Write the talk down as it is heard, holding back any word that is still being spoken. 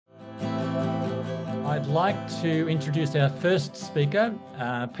I'd like to introduce our first speaker,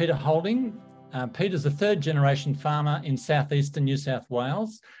 Peter Holding. Peter's a third-generation farmer in southeastern New South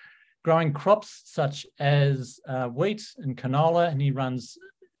Wales, growing crops such as wheat and canola, and he runs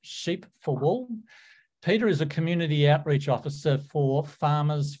sheep for wool. Peter is a community outreach officer for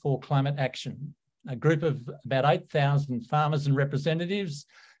Farmers for Climate Action, a group of about 8,000 farmers and representatives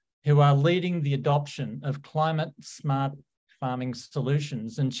who are leading the adoption of climate-smart farming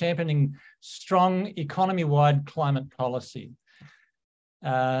solutions and championing strong economy-wide climate policy.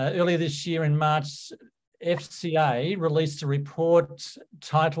 Earlier this year in March, FCA released a report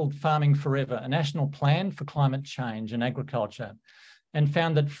titled Farming Forever, a national plan for climate change and agriculture, and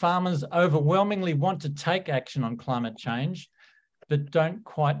found that farmers overwhelmingly want to take action on climate change, but don't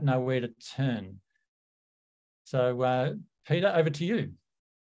quite know where to turn. So, Peter, over to you.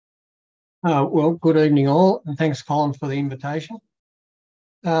 Well, good evening all, and thanks, Colin, for the invitation.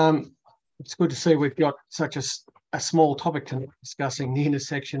 It's good to see we've got such a small topic tonight, discussing the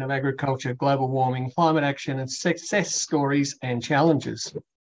intersection of agriculture, global warming, climate action, and success stories and challenges.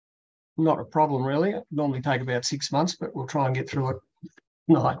 Not a problem, really. It normally take about 6 months, but we'll try and get through it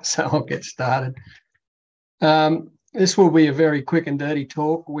tonight, so I'll get started. This will be a very quick and dirty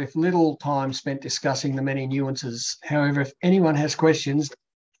talk with little time spent discussing the many nuances. However, if anyone has questions,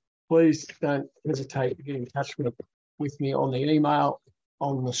 please don't hesitate to get in touch with me on the email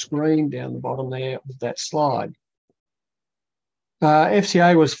on the screen down the bottom there of that slide.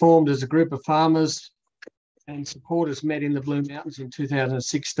 FCA was formed as a group of farmers and supporters met in the Blue Mountains in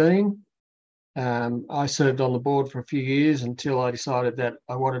 2016. I served on the board for a few years until I decided that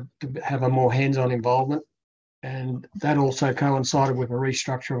I wanted to have a more hands-on involvement, and that also coincided with a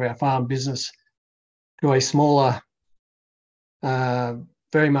restructure of our farm business to a smaller,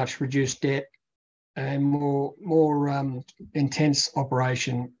 very much reduced debt and more intense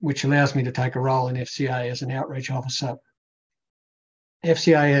operation, which allows me to take a role in FCA as an outreach officer.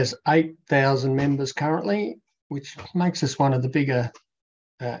 FCA has 8,000 members currently, which makes us one of the bigger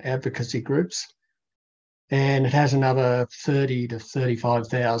advocacy groups. And it has another 30 to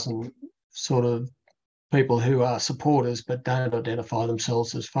 35,000 sort of people who are supporters but don't identify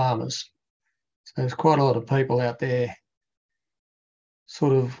themselves as farmers. So there's quite a lot of people out there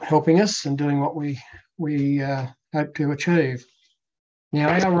sort of helping us and doing what we hope to achieve. Now,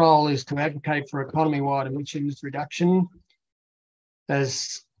 our role is to advocate for economy-wide emissions reduction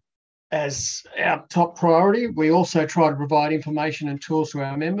as our top priority. We also try to provide information and tools to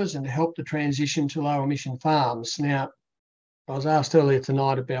our members and to help the transition to low emission farms. Now, I was asked earlier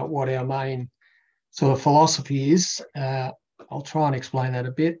tonight about what our main sort of philosophy is. I'll try and explain that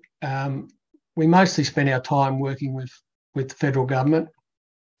a bit. We mostly spend our time working with the federal government,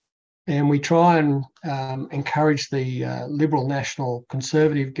 and we try and encourage the Liberal National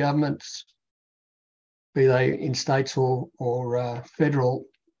Conservative governments, be they in states or federal,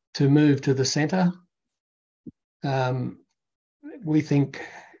 to move to the centre. We think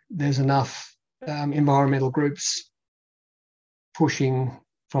there's enough environmental groups pushing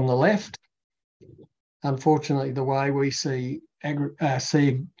from the left. Unfortunately, the way we see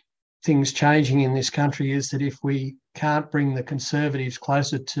things changing in this country is that if we can't bring the Conservatives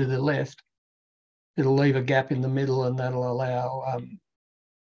closer to the left, it'll leave a gap in the middle, and that'll allow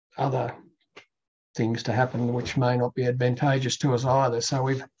other things to happen which may not be advantageous to us either. So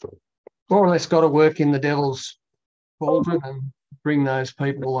we've more or less got to work in the devil's cauldron and bring those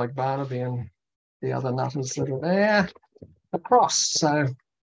people like Barnaby and the other nutters that are there across. So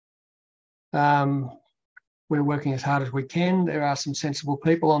we're working as hard as we can. There are some sensible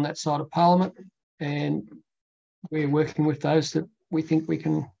people on that side of Parliament, and we're working with those that we think we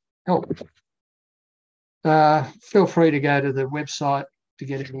can help. Feel free to go to the website to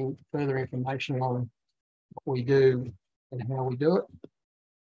get any further information on what we do and how we do it.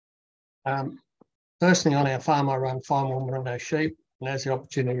 Personally, on our farm, I run Fine Wool Merino sheep, and as the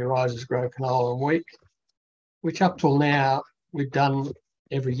opportunity arises, grow canola and wheat, which up till now we've done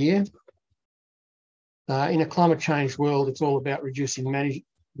every year. In a climate change world, it's all about reducing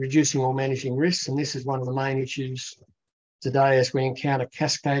or managing risks, and this is one of the main issues today as we encounter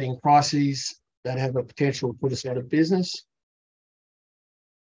cascading crises that have a potential to put us out of business.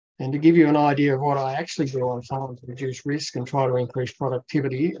 And to give you an idea of what I actually do on farm to reduce risk and try to increase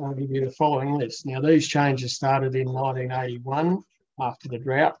productivity, I'll give you the following list. Now, these changes started in 1981 after the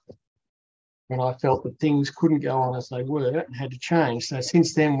drought, when I felt that things couldn't go on as they were and had to change. So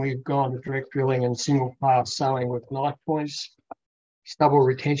since then, we've gone to direct drilling and single pass sowing with knife points, stubble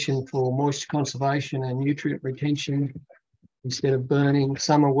retention for moisture conservation and nutrient retention instead of burning,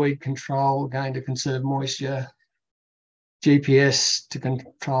 summer weed control, again to conserve moisture, GPS to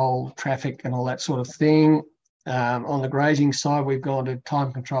control traffic and all that sort of thing. On the grazing side, we've gone to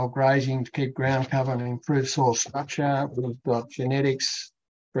time control grazing to keep ground cover and improve soil structure. We've got genetics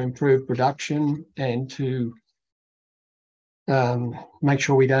for improved production and to make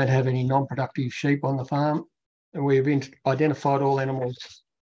sure we don't have any non-productive sheep on the farm. And we've identified all animals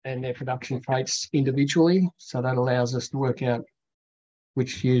and their production traits individually. So that allows us to work out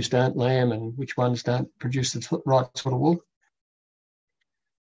which ewes don't lamb and which ones don't produce the right sort of wool.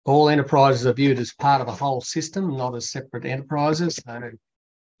 All enterprises are viewed as part of a whole system, not as separate enterprises. So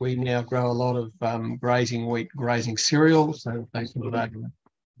we now grow a lot of grazing wheat, grazing cereal. So basically that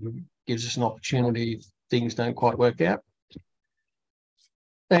gives us an opportunity if things don't quite work out.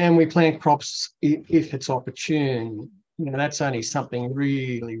 And we plant crops if it's opportune. You know, that's only something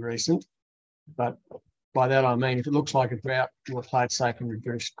really recent. But by that I mean if it looks like a drought, we'll plant safe and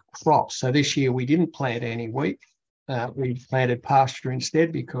reduce crops. So this year we didn't plant any wheat. We planted pasture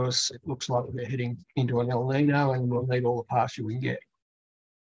instead because it looks like we're heading into an El Nino and we'll need all the pasture we can get.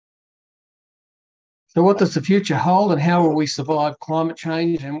 So what does the future hold and how will we survive climate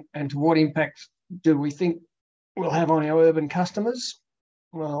change and to what impact do we think we'll have on our urban customers?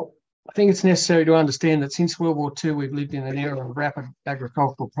 Well, I think it's necessary to understand that since World War II, we've lived in an era of rapid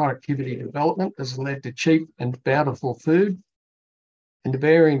agricultural productivity development that has led to cheap and bountiful food. And to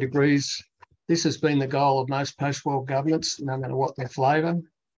varying degrees, this has been the goal of most post-war governments, no matter what their flavour.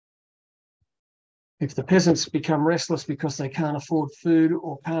 If the peasants become restless because they can't afford food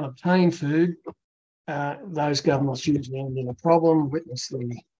or can't obtain food, those governments usually end in a problem. Witness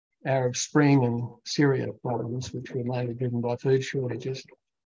the Arab Spring and Syria problems, which were mainly driven by food shortages.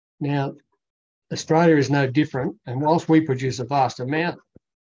 Now, Australia is no different, and whilst we produce a vast amount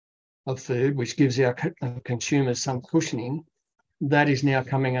of food, which gives our consumers some cushioning, that is now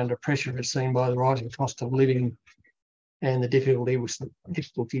coming under pressure as seen by the rising cost of living and the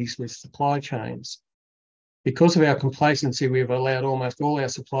difficulties with supply chains. Because of our complacency, we have allowed almost all our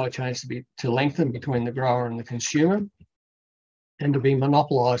supply chains to lengthen between the grower and the consumer and to be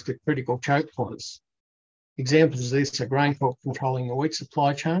monopolised at critical choke points. Examples of this are grain corp controlling the wheat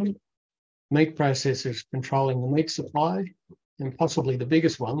supply chain, meat processors controlling the meat supply, and possibly the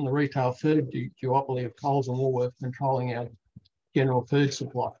biggest one, the retail food duopoly of Coles and Woolworths controlling our general food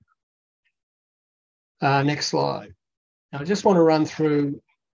supply. Next slide. Now, I just want to run through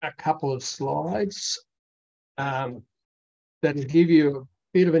a couple of slides that will give you a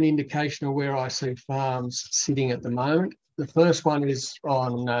bit of an indication of where I see farms sitting at the moment. The first one is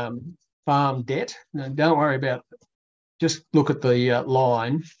on farm debt. Now, don't worry about it. Just look at the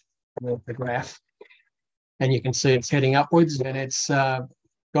line, the graph, and you can see it's heading upwards and it's gone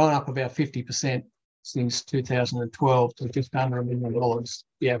up about 50% since 2012 to just under $1 million,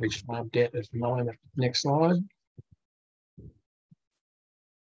 the average farm debt at the moment. Next slide.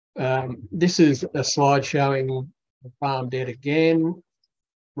 This is a slide showing the farm debt again,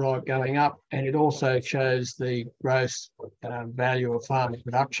 right, going up, and it also shows the gross value of farm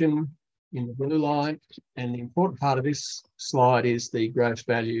production in the blue line. And the important part of this slide is the gross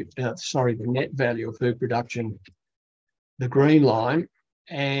value, the net value of food production, the green line.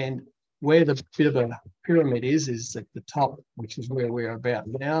 And where the bit of a pyramid is at the top, which is where we're about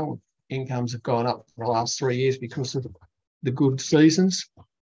now. Incomes have gone up for the last 3 years because of the good seasons.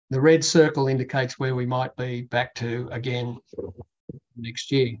 The red circle indicates where we might be back to again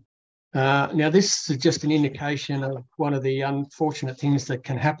next year. Now, this is just an indication of one of the unfortunate things that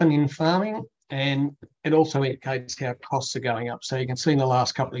can happen in farming, and it also indicates how costs are going up. So you can see in the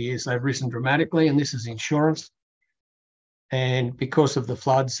last couple of years, they've risen dramatically, and this is insurance. And because of the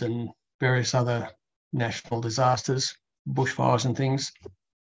floods and various other national disasters, bushfires and things,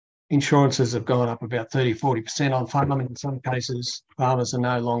 insurances have gone up about 30-40% on farming. In some cases, farmers are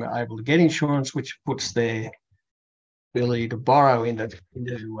no longer able to get insurance, which puts their ability to borrow into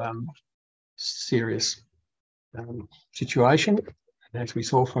serious situation. And as we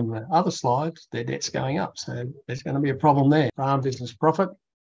saw from the other slides, their debt's going up. So there's going to be a problem there. Farm business profit.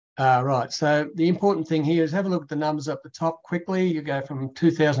 Right, so the important thing here is have a look at the numbers up the top quickly. You go from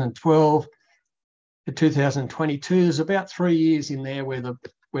 2012 to 2022. There's about 3 years in there where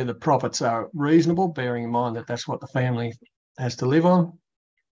the profits are reasonable, bearing in mind that that's what the family has to live on.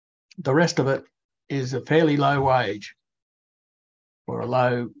 The rest of it is a fairly low wage or a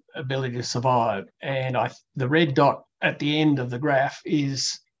low ability to survive. And the red dot at the end of the graph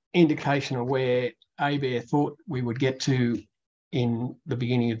is indication of where ABARE thought we would get to in the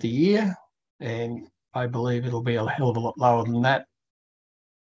beginning of the year. And I believe it'll be a hell of a lot lower than that.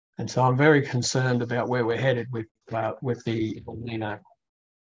 And so I'm very concerned about where we're headed with the El Nino.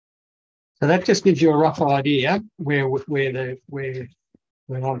 So that just gives you a rough idea where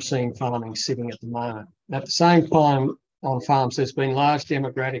I'm seeing farming sitting at the moment. At the same time, on farms, there's been large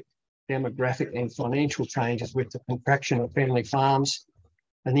demographic and financial changes with the contraction of family farms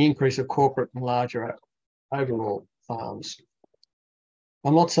and the increase of corporate and larger overall farms.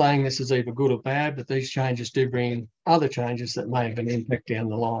 I'm not saying this is either good or bad, but these changes do bring other changes that may have an impact down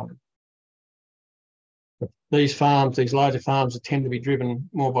the line. These larger farms tend to be driven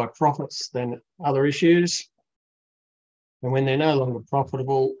more by profits than other issues. And when they're no longer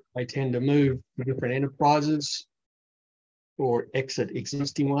profitable, they tend to move to different enterprises or exit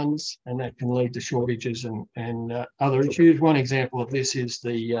existing ones, and that can lead to shortages and other issues. One example of this is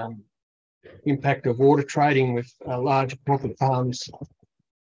the impact of water trading, with large corporate farms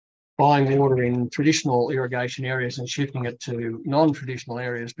buying water in traditional irrigation areas and shifting it to non-traditional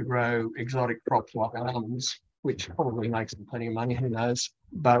areas to grow exotic crops like almonds, which probably makes them plenty of money, who knows.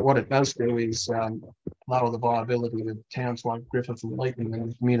 But what it does do is lower the viability of towns like Griffith and Leeton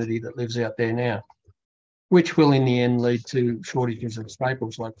and the community that lives out there now, which will in the end lead to shortages of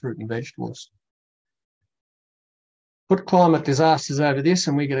staples like fruit and vegetables. Put climate disasters over this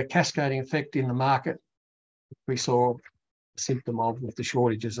and we get a cascading effect in the market. We saw a symptom of with the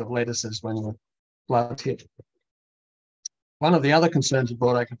shortages of lettuces when the floods hit. One of the other concerns of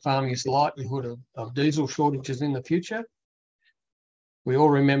broadacre farming is the likelihood of diesel shortages in the future. We all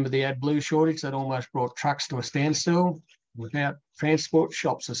remember the AdBlue shortage that almost brought trucks to a standstill. Without transport,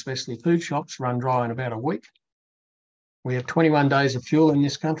 shops, especially food shops, run dry in about a week. We have 21 days of fuel in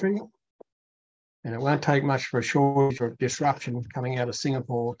this country, and it won't take much for a shortage or disruption coming out of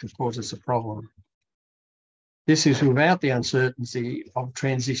Singapore to cause us a problem. This is without the uncertainty of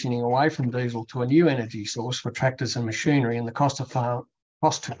transitioning away from diesel to a new energy source for tractors and machinery and the cost to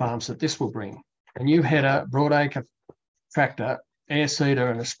farms that this will bring. A new header, broadacre tractor, air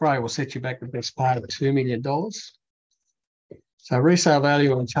seeder and a spray will set you back the best part of $2 million. So resale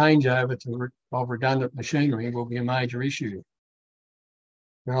value and changeover of redundant machinery will be a major issue.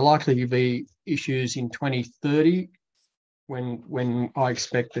 There are likely to be issues in 2030 when I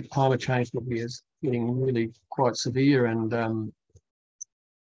expect that climate change will be getting really quite severe, and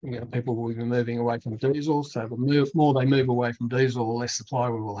people will be moving away from diesel. So the more they move away from diesel, the less supply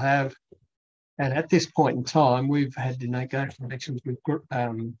we will have. And at this point in time, we've had to negotiate connections with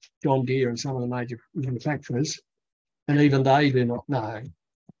John Deere and some of the major manufacturers, and even they do not know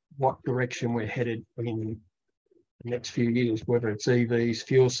what direction we're headed in the next few years, whether it's EVs,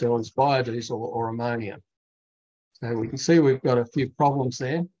 fuel cells, biodiesel or ammonia. So we can see we've got a few problems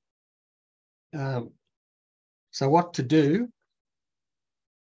there. So what to do?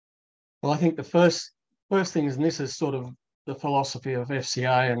 Well, I think the first thing is, and this is sort of the philosophy of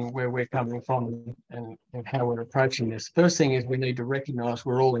FCA and where we're coming from and how we're approaching this. First thing is we need to recognise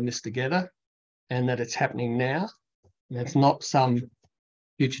we're all in this together and that it's happening now. And it's not some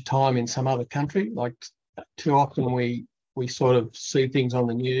future time in some other country. Like too often we sort of see things on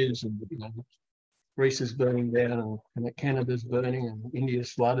the news and Greece is burning down and Canada's burning and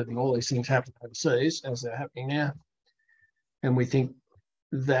India's flooded and all these things happen overseas as they're happening now. And we think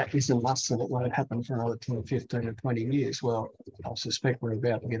that isn't us and it won't happen for another 10, 15 or 20 years. Well, I suspect we're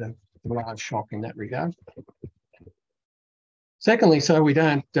about to get a large shock in that regard. Secondly, so we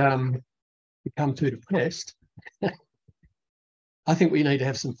don't become too depressed, I think we need to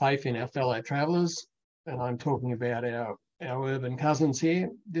have some faith in our fellow travellers, and I'm talking about our urban cousins here.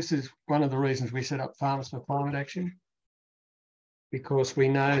 This is one of the reasons we set up Farmers for Climate Action, because we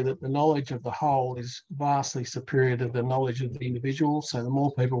know that the knowledge of the whole is vastly superior to the knowledge of the individual. So the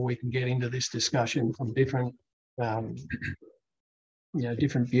more people we can get into this discussion from different,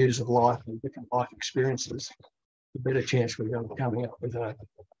 different views of life and different life experiences, the better chance we're going to be coming up with a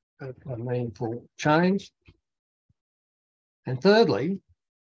meaningful change. And thirdly,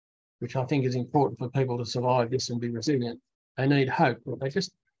 which I think is important for people to survive this and be resilient, they need hope.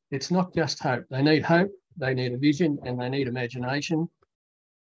 It's not just hope. They need hope, they need a vision, and they need imagination.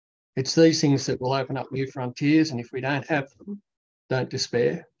 It's these things that will open up new frontiers, and if we don't have them, don't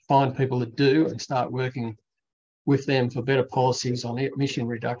despair. Find people that do and start working with them for better policies on emission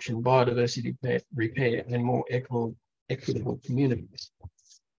reduction, biodiversity repair, and more equitable communities.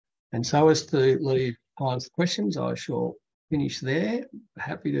 And so as to leave time for questions, I shall finish there.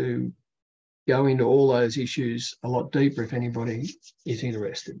 Happy to go into all those issues a lot deeper if anybody is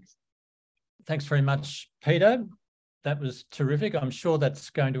interested. Thanks very much, Peter. That was terrific. I'm sure that's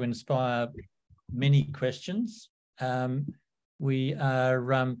going to inspire many questions. We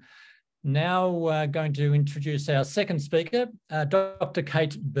are Now going to introduce our second speaker, Dr.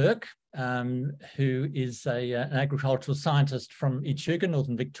 Kate Burke, who is an agricultural scientist from Echuca,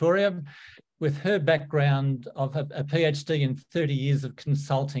 Northern Victoria, with her background of a PhD in 30 years of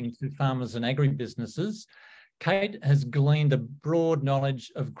consulting to farmers and agribusinesses. Kate has gleaned a broad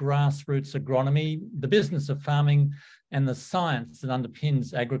knowledge of grassroots agronomy, the business of farming, and the science that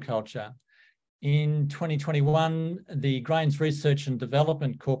underpins agriculture. In 2021, the Grains Research and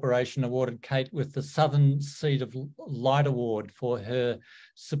Development Corporation awarded Kate with the Southern Seed of Light Award for her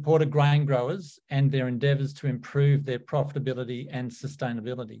support of grain growers and their endeavours to improve their profitability and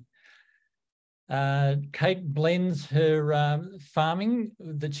sustainability. Kate blends her farming,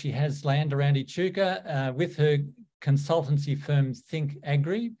 that she has land around Echuca, with her consultancy firm Think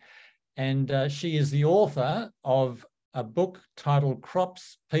Agri, and she is the author of a book titled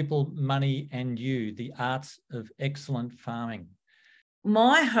Crops, People, Money and You, The Arts of Excellent Farming.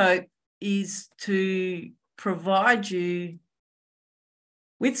 My hope is to provide you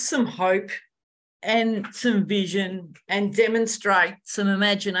with some hope and some vision and demonstrate some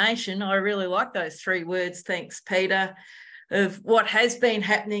imagination. I really like those three words, thanks, Peter, of what has been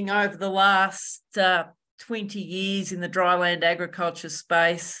happening over the last 20 years in the dryland agriculture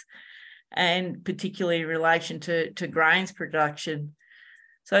space, and particularly in relation to grains production.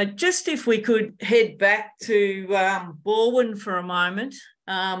 So just if we could head back to Balwyn for a moment,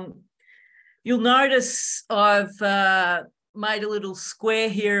 you'll notice I've made a little square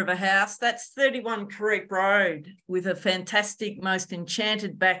here of a house. That's 31 Creek Road, with a fantastic, most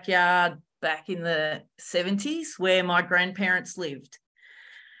enchanted backyard back in the 70s where my grandparents lived.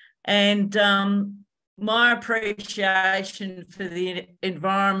 And my appreciation for the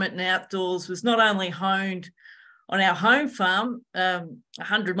environment and outdoors was not only honed on our home farm,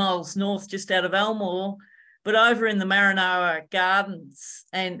 100 miles north just out of Elmore, but over in the Merino gardens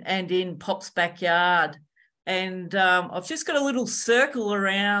and in Pop's backyard. And I've just got a little circle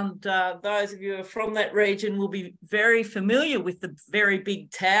around. Those of you who are from that region will be very familiar with the very big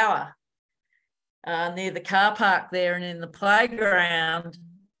tower near the car park there and in the playground.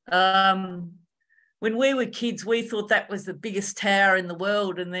 When we were kids, we thought that was the biggest tower in the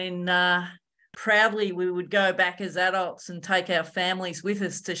world, and then proudly we would go back as adults and take our families with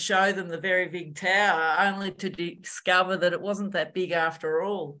us to show them the very big tower, only to discover that it wasn't that big after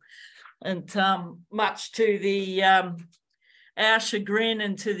all. And much to our chagrin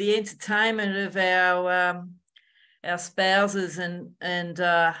and to the entertainment of our spouses and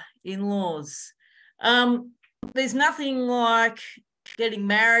in-laws. There's nothing like getting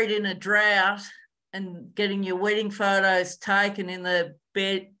married in a drought and getting your wedding photos taken in the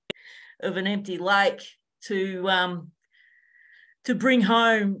bed of an empty lake to bring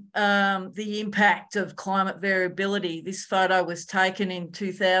home the impact of climate variability. This photo was taken in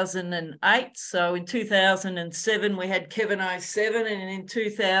 2008. So in 2007, we had Kevin 07, and in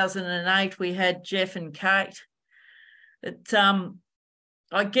 2008, we had Jeff and Kate. But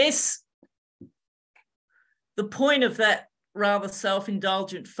I guess the point of that rather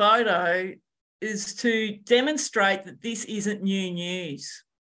self-indulgent photo is to demonstrate that this isn't new news.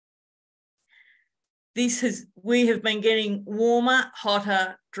 We have been getting warmer,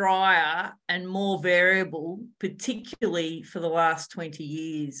 hotter, drier, and more variable, particularly for the last 20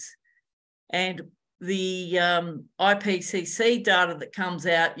 years. And the IPCC data that comes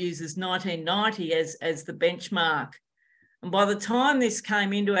out uses 1990 as the benchmark. And by the time this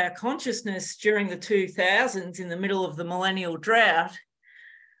came into our consciousness during the 2000s, in the middle of the millennial drought,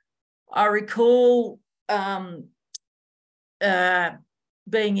 I recall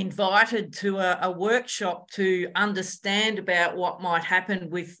being invited to a workshop to understand about what might happen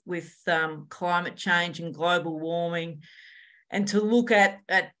with climate change and global warming, and to look at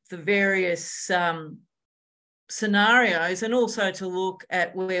the various scenarios, and also to look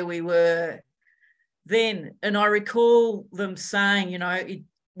at where we were then. And I recall them saying,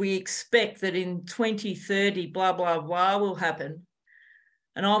 we expect that in 2030, blah, blah, blah will happen.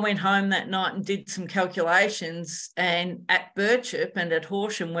 And I went home that night and did some calculations, and at Birchip and at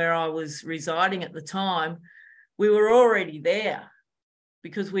Horsham, where I was residing at the time, we were already there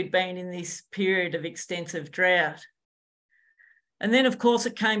because we'd been in this period of extensive drought. And then, of course,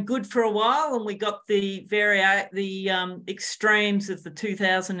 it came good for a while, and we got the extremes of the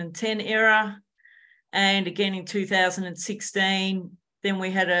 2010 era, and again in 2016. Then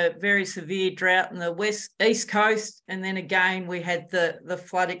we had a very severe drought in the east coast, and then again we had the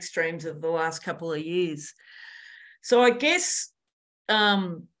flood extremes of the last couple of years. So I guess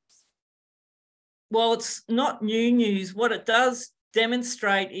while it's not new news, what it does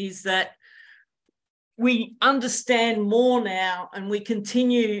demonstrate is that we understand more now, and we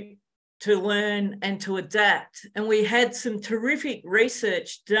continue learn and to adapt. And we had some terrific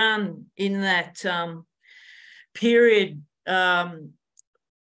research done in that period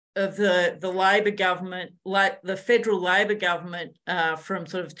of the Labor government, the federal Labor government, from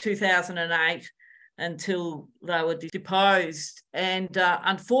sort of 2008 until they were deposed. And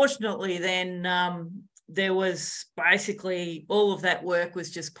unfortunately then there was basically all of that work was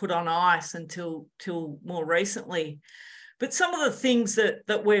just put on ice until more recently. But some of the things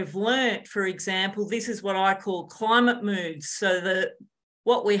that we've learnt, for example, this is what I call climate moves. So that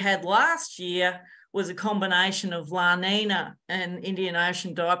what we had last year was a combination of La Nina and Indian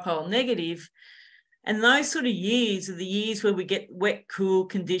Ocean dipole negative. And those sort of years are the years where we get wet, cool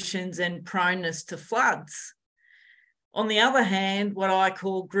conditions and proneness to floods. On the other hand, what I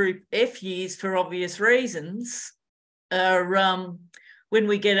call group F years, for obvious reasons, are when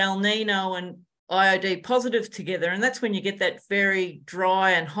we get El Nino and IOD positive together, and that's when you get that very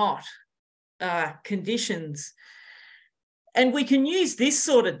dry and hot conditions. And we can use this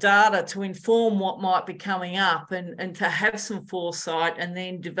sort of data to inform what might be coming up and to have some foresight and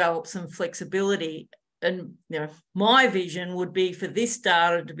then develop some flexibility. And my vision would be for this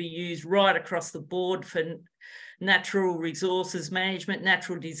data to be used right across the board for natural resources management,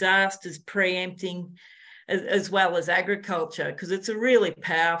 natural disasters, preempting, as well as agriculture, because it's a really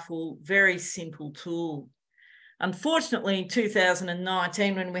powerful, very simple tool. Unfortunately, in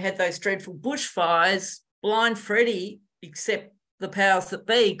 2019, when we had those dreadful bushfires, blind Freddie, except the powers that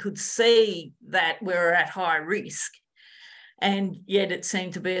be, could see that we were at high risk. And yet it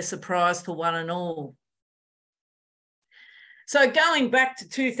seemed to be a surprise for one and all. So going back to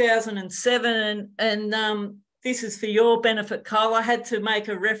 2007, and this is for your benefit, Cole, I had to make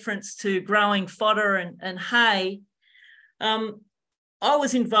a reference to growing fodder and hay. I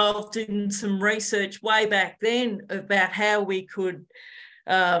was involved in some research way back then about how we could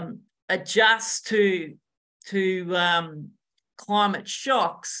adjust to climate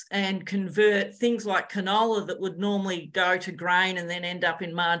shocks and convert things like canola that would normally go to grain and then end up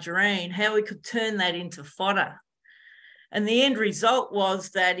in margarine, how we could turn that into fodder. And the end result was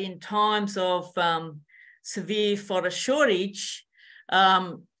that in times of severe fodder shortage,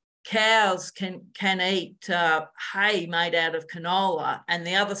 cows can eat hay made out of canola. And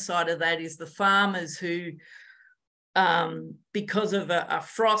the other side of that is the farmers who, because of a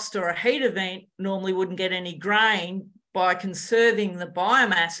frost or a heat event, normally wouldn't get any grain. By conserving the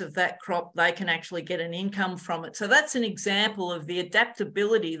biomass of that crop, they can actually get an income from it. So that's an example of the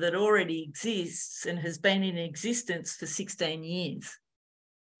adaptability that already exists and has been in existence for 16 years.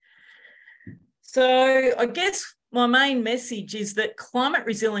 So I guess my main message is that climate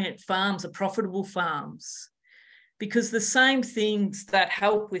resilient farms are profitable farms, because the same things that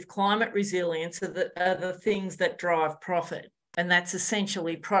help with climate resilience are the things that drive profit, and that's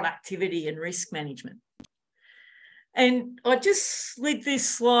essentially productivity and risk management. And I just slid this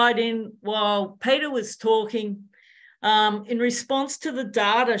slide in while Peter was talking in response to the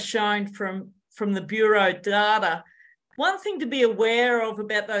data shown from the Bureau data. One thing to be aware of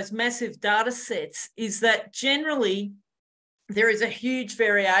about those massive data sets is that generally there is a huge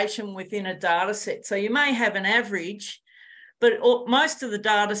variation within a data set. So you may have an average, but most of the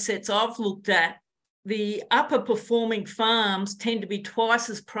data sets I've looked at, the upper performing farms tend to be twice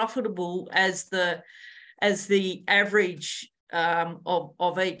as profitable as the average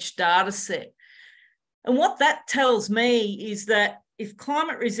of each data set. And what that tells me is that if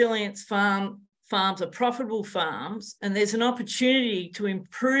climate resilience farms are profitable farms and there's an opportunity to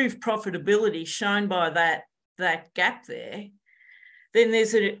improve profitability shown by that gap there, then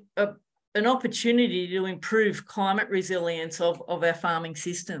there's an opportunity to improve climate resilience of our farming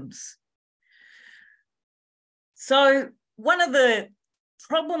systems. So one of the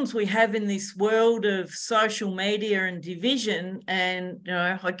problems we have in this world of social media and division, and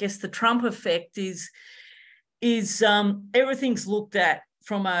I guess the Trump effect is everything's looked at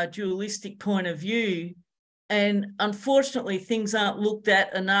from a dualistic point of view, and unfortunately things aren't looked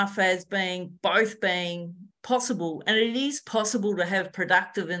at enough as both being possible. And it is possible to have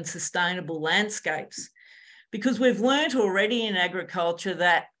productive and sustainable landscapes, because we've learnt already in agriculture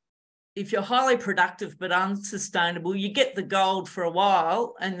that if you're highly productive but unsustainable, you get the gold for a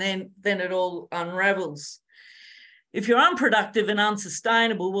while and then it all unravels. If you're unproductive and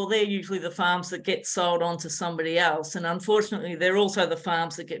unsustainable, well, they're usually the farms that get sold on to somebody else. And unfortunately, they're also the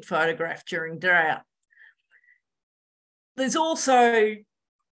farms that get photographed during drought. There's also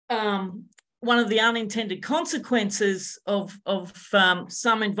one of the unintended consequences of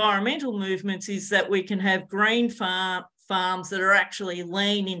some environmental movements is that we can have green farms that are actually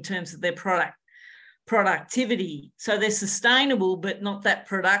lean in terms of their productivity. So they're sustainable, but not that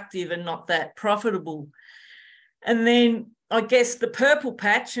productive and not that profitable. And then I guess the purple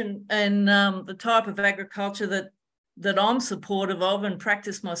patch and the type of agriculture that I'm supportive of and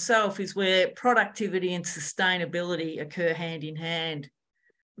practice myself is where productivity and sustainability occur hand in hand.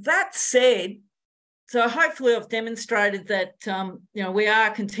 That said, so hopefully I've demonstrated that we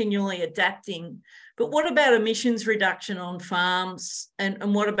are continually adapting. But what about emissions reduction on farms,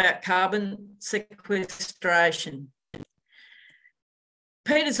 and what about carbon sequestration?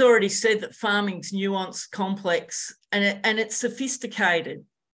 Peter's already said that farming's nuanced, complex, and it's sophisticated.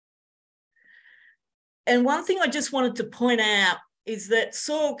 And one thing I just wanted to point out is that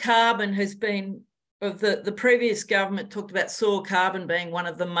soil carbon has been, the previous government talked about soil carbon being one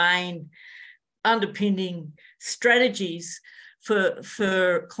of the main underpinning strategies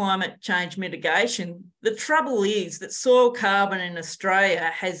for climate change mitigation. The trouble is that soil carbon in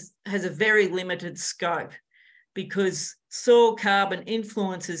Australia has a very limited scope, because soil carbon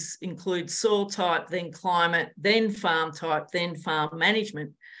influences include soil type, then climate, then farm type, then farm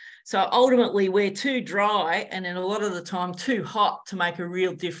management. So ultimately we're too dry and then a lot of the time too hot to make a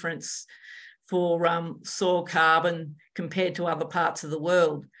real difference for soil carbon compared to other parts of the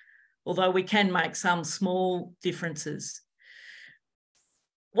world, although we can make some small differences.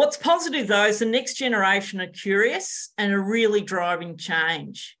 What's positive though is the next generation are curious and are really driving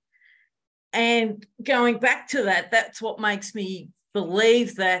change. And going back to that, that's what makes me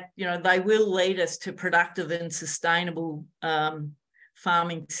believe that, they will lead us to productive and sustainable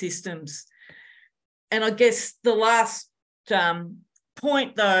farming systems. And I guess the last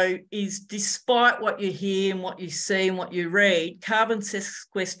point though is, despite what you hear and what you see and what you read, carbon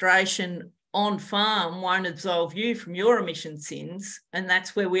sequestration on farm won't absolve you from your emission sins. And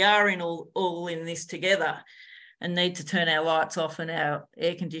that's where we are in all in this together, and need to turn our lights off and our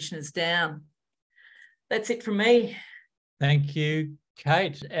air conditioners down. That's it from me. Thank you,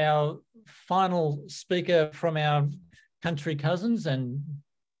 Kate. Our final speaker from our country cousins, and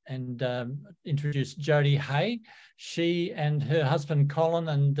introduce Jodie Hay. She and her husband Colin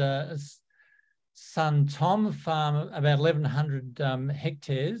and son Tom farm about 1,100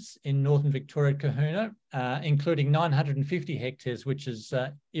 hectares in northern Victoria, Kahuna, including 950 hectares, which is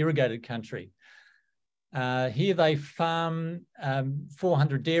irrigated country. Here they farm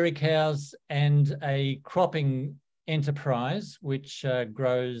 400 dairy cows and a cropping enterprise, which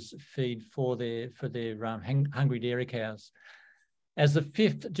grows feed for their hungry dairy cows. As the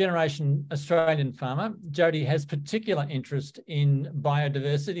fifth generation Australian farmer, Jodie has particular interest in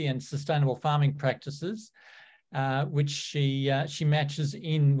biodiversity and sustainable farming practices, which she matches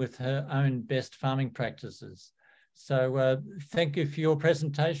in with her own best farming practices. So thank you for your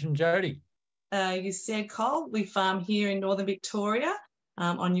presentation, Jodie. You said, Cole, we farm here in northern Victoria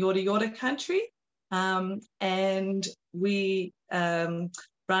on Yorta Yorta country, and we run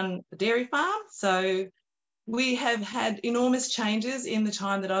a dairy farm. So we have had enormous changes in the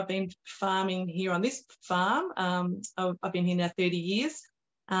time that I've been farming here on this farm. I've been here now 30 years.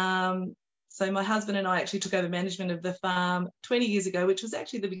 So my husband and I actually took over management of the farm 20 years ago, which was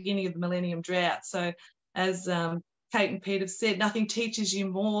actually the beginning of the millennium drought. So as Kate and Pete have said, nothing teaches you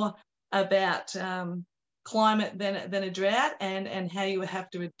more about climate than a drought and how you have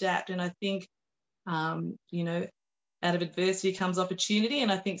to adapt. And I think, out of adversity comes opportunity.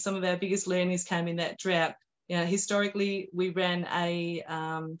 And I think some of our biggest learnings came in that drought. Historically, we ran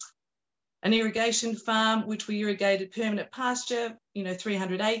an irrigation farm, which we irrigated permanent pasture,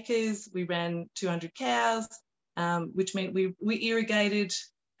 300 acres. We ran 200 cows, which meant we irrigated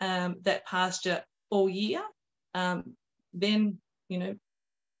that pasture all year. Then,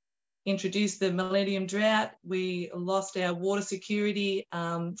 introduced the millennium drought. We lost our water security,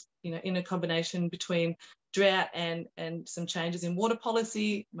 in a combination between drought and some changes in water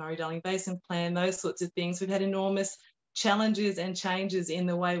policy, Murray-Darling Basin Plan, those sorts of things. We've had enormous challenges and changes in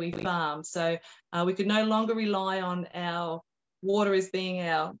the way we farm. So we could no longer rely on our water as being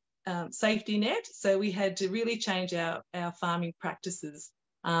our safety net. So we had to really change our farming practices.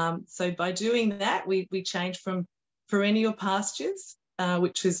 So by doing that, we changed from perennial pastures,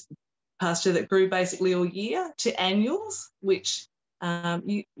 which was pasture that grew basically all year, to annuals, which,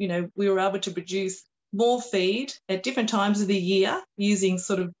 we were able to produce more feed at different times of the year using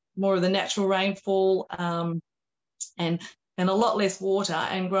sort of more of the natural rainfall and a lot less water,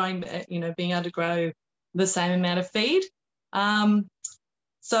 and growing, being able to grow the same amount of feed.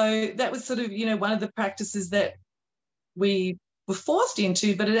 So that was sort of, one of the practices that we were forced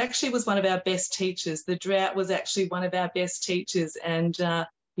into, but it actually was one of our best teachers. The drought was actually one of our best teachers, and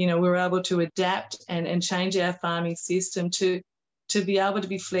we were able to adapt and change our farming system to be able to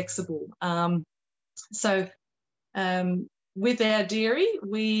be flexible. So with our dairy,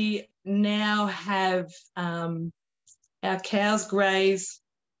 we now have our cows graze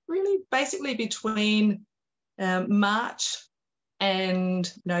really basically between March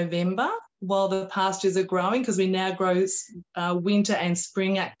and November while the pastures are growing, because we now grow winter and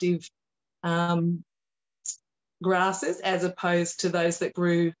spring active grasses as opposed to those that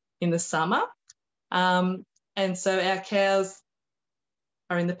grew in the summer. And so our cows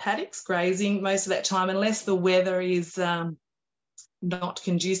are in the paddocks grazing most of that time, unless the weather is not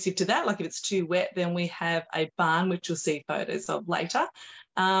conducive to that. Like if it's too wet, then we have a barn, which you'll see photos of later.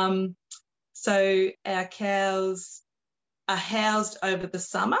 So our cows are housed over the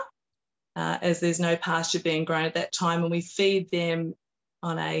summer as there's no pasture being grown at that time, and we feed them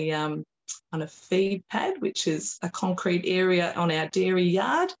on a feed pad, which is a concrete area on our dairy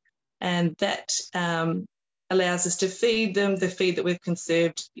yard, and that allows us to feed them the feed that we've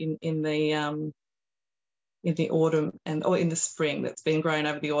conserved in the autumn or in the spring that's been grown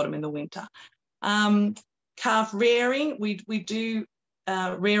over the autumn and the winter. Calf rearing, we do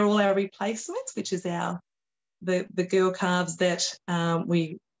rear all our replacements, which is the girl calves that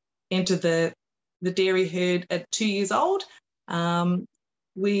we enter the dairy herd at 2 years old.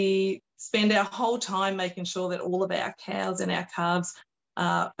 We spend our whole time making sure that all of our cows and our calves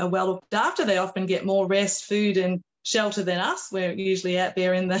are well looked after. They often get more rest, food and shelter than us. We're usually out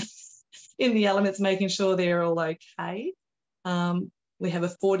there in the elements making sure they're all okay. We have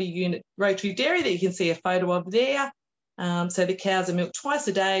a 40-unit rotary dairy that you can see a photo of there. So the cows are milked twice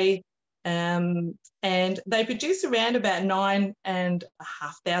a day, and they produce around about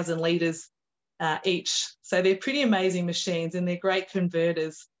 9,500 litres each. So they're pretty amazing machines, and they're great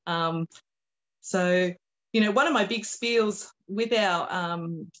converters. So, one of my big spiels with our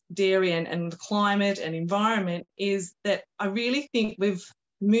dairy and climate and environment is that I really think we've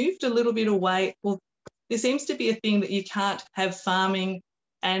moved a little bit away. Well, there seems to be a thing that you can't have farming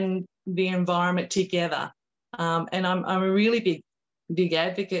and the environment together. And I'm a really big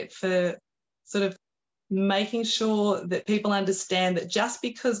advocate for sort of making sure that people understand that just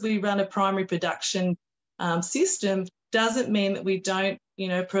because we run a primary production system doesn't mean that we don't,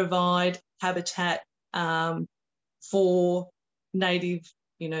 provide habitat for native,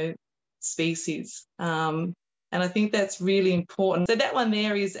 species. And I think that's really important. So that one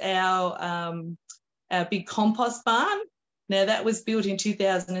there is our big compost barn. Now, that was built in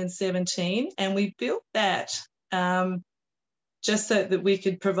 2017, and we built that just so that we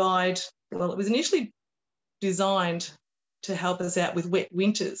could provide, well, it was initially designed to help us out with wet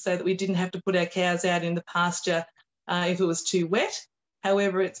winters so that we didn't have to put our cows out in the pasture if it was too wet.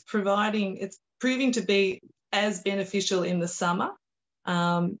 However, it's proving to be as beneficial in the summer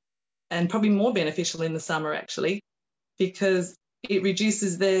and probably more beneficial in the summer, actually, because it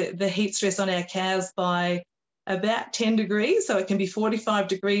reduces the heat stress on our cows by about 10 degrees. So it can be 45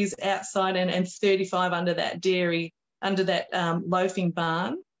 degrees outside and 35 under that dairy, under that loafing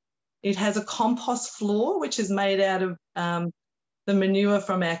barn. It has a compost floor, which is made out of the manure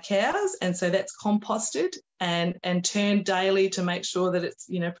from our cows. And so that's composted and turned daily to make sure that it's,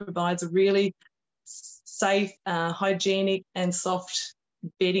 provides a really safe, hygienic and soft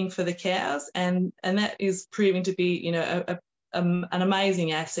bedding for the cows. And that is proving to be, an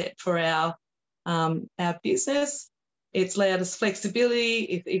amazing asset for our business. It's allowed us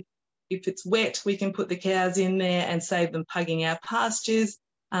flexibility. If it's wet, we can put the cows in there and save them pugging our pastures.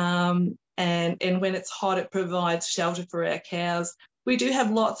 And when it's hot, it provides shelter for our cows. We do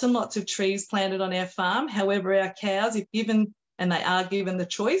have lots and lots of trees planted on our farm. However, our cows, if given, and they are given the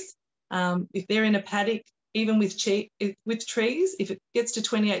choice, if they're in a paddock, even with trees, if it gets to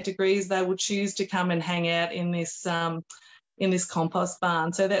 28 degrees, they will choose to come and hang out in this compost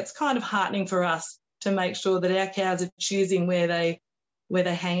barn. So that's kind of heartening for us to make sure that our cows are choosing where they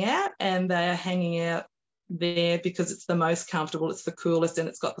hang out, and they are hanging out there because it's the most comfortable, it's the coolest, and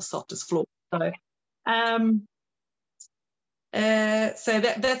it's got the softest floor. So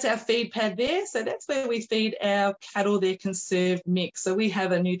that's our feed pad there. So that's where we feed our cattle their conserved mix. So we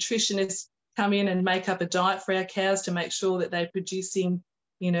have a nutritionist come in and make up a diet for our cows to make sure that they're producing,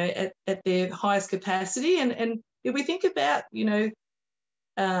 at their highest capacity. And if we think about,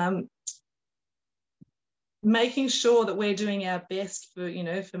 making sure that we're doing our best for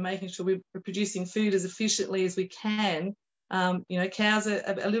making sure we're producing food as efficiently as we can. Cows are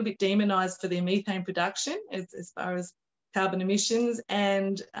a little bit demonised for their methane production as far as carbon emissions,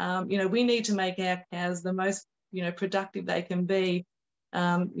 and we need to make our cows the most productive they can be,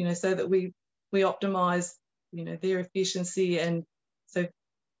 so that we optimise their efficiency. And so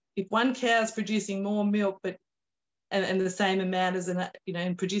if one cow is producing more milk but and the same amount as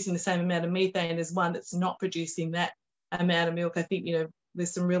and producing the same amount of methane as one that's not producing that amount of milk. I think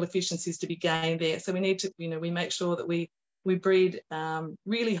there's some real efficiencies to be gained there. So we need to we make sure that we breed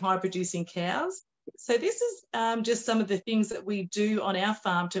really high producing cows. So this is just some of the things that we do on our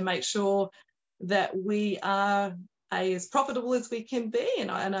farm to make sure that we are as profitable as we can be. And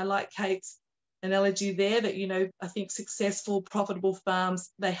I like Kate's analogy there that, I think successful, profitable farms,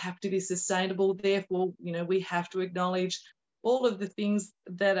 they have to be sustainable. Therefore, we have to acknowledge all of the things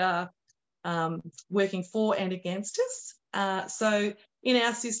that are working for and against us. So in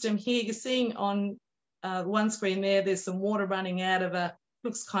our system here, you're seeing on one screen there's some water running out of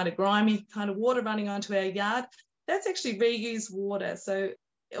looks kind of grimy, kind of water running onto our yard. That's actually reused water. So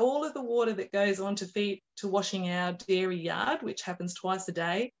all of the water that goes on to feed to washing our dairy yard, which happens twice a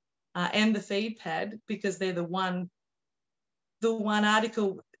day, and the feed pad, because they're the one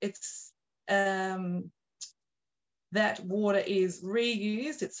article, it's that water is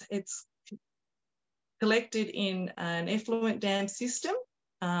reused. It's collected in an effluent dam system.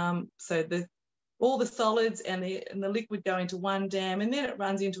 So all the solids and the liquid go into one dam, and then it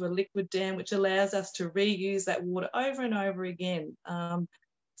runs into a liquid dam, which allows us to reuse that water over and over again.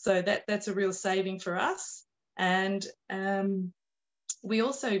 So that's a real saving for us. And we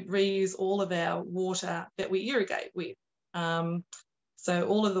also reuse all of our water that we irrigate with. So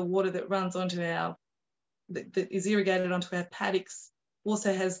all of the water that runs onto that is irrigated onto our paddocks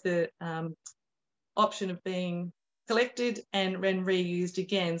also has the option of being collected and reused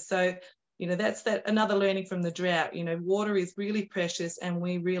again. So, that's another learning from the drought. Water is really precious and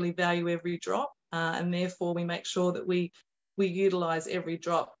we really value every drop, and therefore we make sure that we utilise every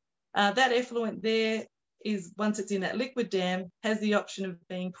drop. That effluent there is, once it's in that liquid dam, has the option of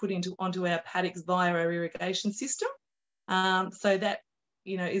being put onto our paddocks via our irrigation system. So that,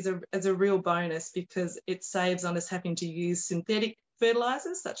 is a real bonus, because it saves on us having to use synthetic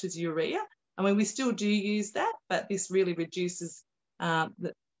fertilisers such as urea. I mean, we still do use that, but this really reduces our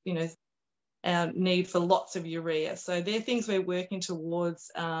need for lots of urea. So they're things we're working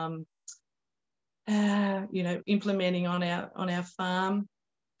towards, implementing on our farm.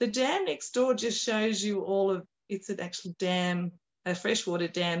 The dam next door just shows you it's an actual dam, a freshwater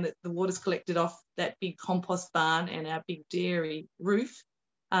dam, that the water's collected off that big compost barn and our big dairy roof.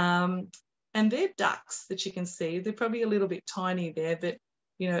 And they're ducks that you can see. They're probably a little bit tiny there, but,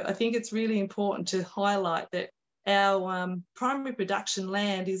 I think it's really important to highlight that our primary production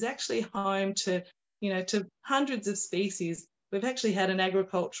land is actually home to, to hundreds of species. We've actually had an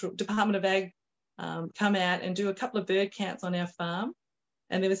agricultural Department of Ag come out and do a couple of bird counts on our farm.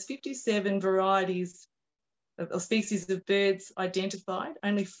 And there was 57 varieties of species of birds identified.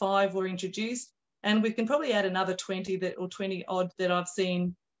 Only 5 were introduced. And we can probably add another 20 or 20 odd that I've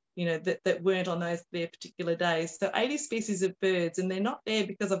seen, that weren't on their particular days. So 80 species of birds, and they're not there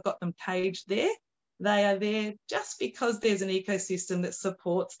because I've got them caged there. They are there just because there's an ecosystem that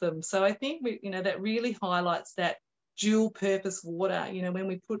supports them. So I think that really highlights that dual purpose water. When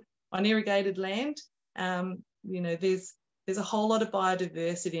we put on irrigated land, there's a whole lot of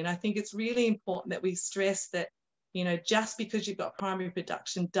biodiversity. And I think it's really important that we stress that, just because you've got primary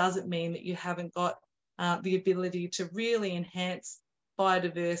production doesn't mean that you haven't got the ability to really enhance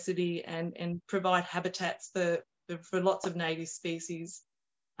biodiversity and provide habitats for lots of native species,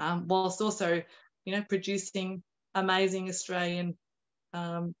 whilst also, producing amazing Australian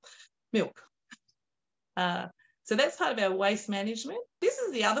milk. So that's part of our waste management. This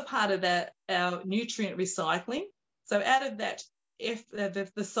is the other part of our nutrient recycling. So out of that,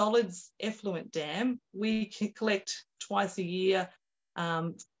 the solids effluent dam, we can collect twice a year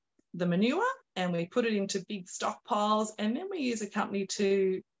the manure, and we put it into big stockpiles, and then we use a company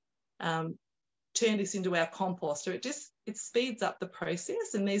to turn this into our compost. So it speeds up the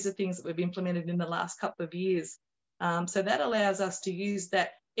process, and these are things that we've implemented in the last couple of years. So that allows us to use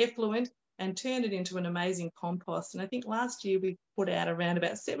that effluent and turn it into an amazing compost. And I think last year we put out around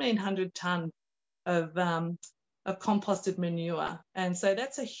about 1,700 tonne of composted manure. And so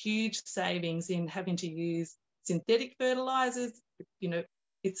that's a huge savings in having to use synthetic fertilisers.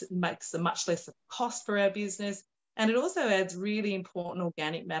 It makes a much less cost for our business. And it also adds really important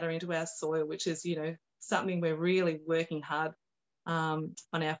organic matter into our soil, which is, something we're really working hard on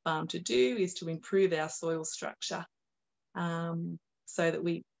our farm to do, is to improve our soil structure, so that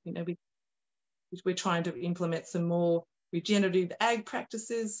we're trying to implement some more regenerative ag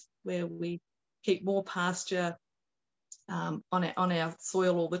practices where we keep more pasture on our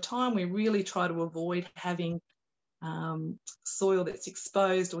soil all the time. We really try to avoid having soil that's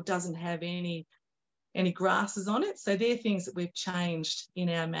exposed or doesn't have any grasses on it. So they're things that we've changed in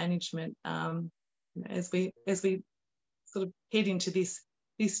our management as we sort of head into this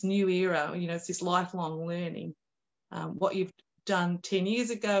new era. You know, it's this lifelong learning. What you've done 10 years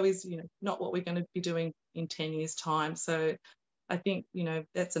ago is, you know, not what we're going to be doing in 10 years' time. So I think, you know,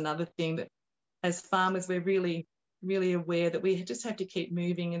 that's another thing that as farmers, we're really, really aware that we just have to keep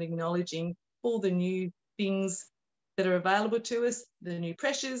moving and acknowledging all the new things that are available to us, the new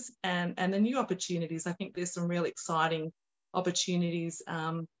pressures and the new opportunities. I think there's some really exciting opportunities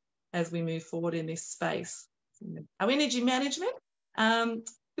as we move forward in this space. Our energy management,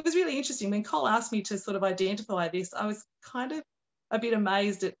 it was really interesting. When Cole asked me to sort of identify this, I was kind of a bit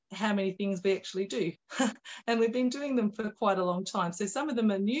amazed at how many things we actually do. And we've been doing them for quite a long time. So some of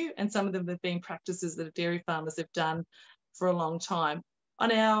them are new and some of them have been practices that dairy farmers have done for a long time.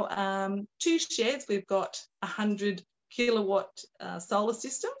 On our 2 sheds, we've got 100 kilowatt solar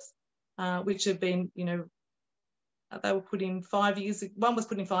systems, which have been, you know, they were put in 5 years. One was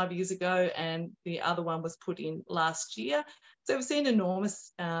put in 5 years ago and the other one was put in last year. So we've seen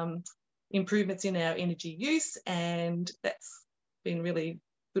enormous improvements in our energy use, and that's been really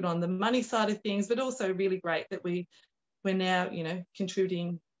good on the money side of things, but also really great that we're now, you know,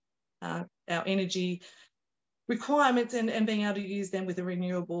 contributing our energy requirements and being able to use them with a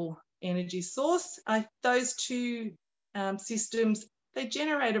renewable energy source. Those 2 systems, they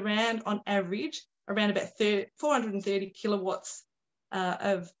generate around, on average, around about 430 kilowatts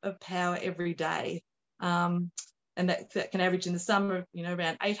of power every day. And that can average in the summer, you know,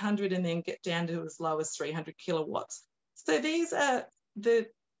 around 800 and then get down to as low as 300 kilowatts. So these are the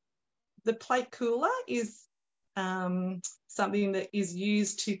plate cooler is something that is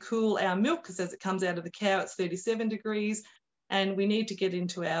used to cool our milk, because as it comes out of the cow, it's 37 degrees, and we need to get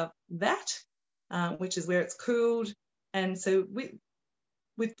into our vat, which is where it's cooled. And so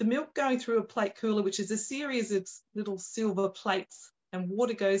with the milk going through a plate cooler, which is a series of little silver plates, and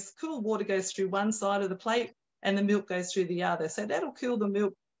cool water goes through one side of the plate and the milk goes through the other. So that'll cool the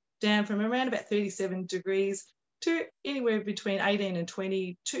milk down from around about 37 degrees to anywhere between 18 and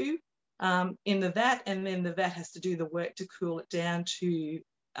 22 in the vat, and then the vat has to do the work to cool it down to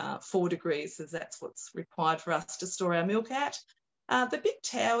 4 degrees, as that's what's required for us to store our milk at. The big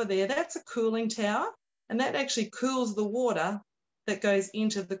tower there, that's a cooling tower, and that actually cools the water that goes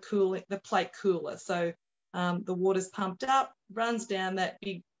into the plate cooler. So the water's pumped up, runs down that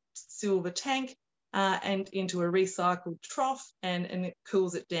big silver tank and into a recycled trough, and it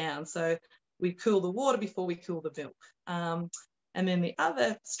cools it down. So we cool the water before we cool the milk. And then the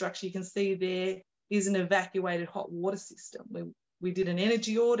other structure you can see there is an evacuated hot water system. We did an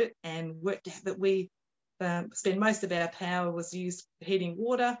energy audit and worked out that we spend most of our power was used for heating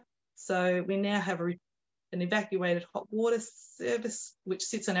water. So we now have an evacuated hot water service which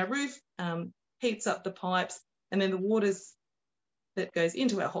sits on our roof, heats up the pipes, and then the waters that goes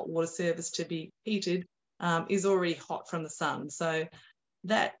into our hot water service to be heated is already hot from the sun. So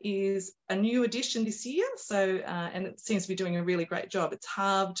that is a new addition this year. So and it seems to be doing a really great job. It's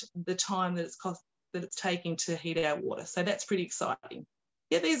halved the time that it's taking to heat our water. So that's pretty exciting.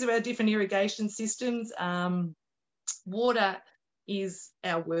 Yeah, these are our different irrigation systems. Water is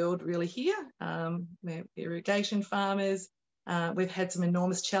our world really here. We're irrigation farmers. We've had some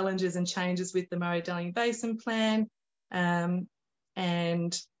enormous challenges and changes with the Murray-Darling Basin Plan, and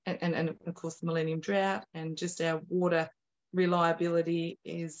of course the Millennium Drought, and just our water reliability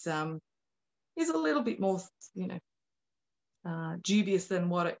is a little bit more, you know, dubious than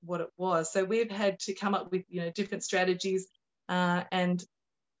what it was. So we've had to come up with, you know, different strategies, and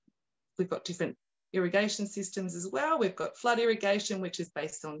we've got different irrigation systems as well. We've got flood irrigation, which is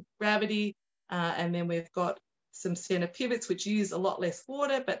based on gravity, and then we've got some centre pivots which use a lot less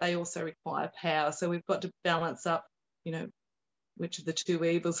water, but they also require power. So we've got to balance up, you know, which of the 2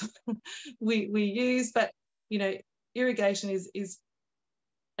 evils we use. But, you know, irrigation is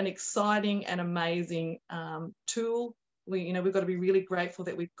an exciting and amazing tool. We've got to be really grateful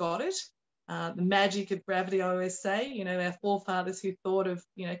that we've got it. The magic of gravity, I always say, you know, our forefathers who thought of,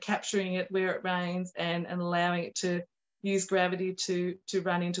 you know, capturing it where it rains and allowing it to use gravity to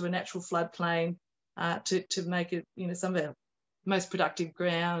run into a natural floodplain, to make it, you know, some of our most productive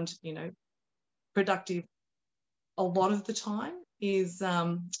ground, you know, productive a lot of the time is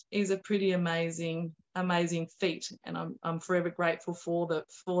a pretty amazing feat, and I'm forever grateful for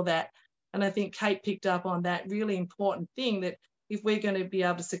that. And I think Kate picked up on that really important thing, that if we're going to be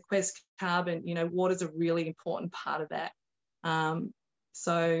able to sequester carbon, you know, water's a really important part of that.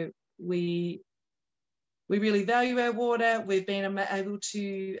 So we really value our water. We've been able to,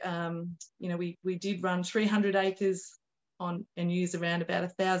 you know, we did run 300 acres on and use around about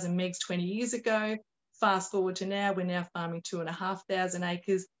 1,000 megs 20 years ago. Fast forward to now, we're now farming 2,500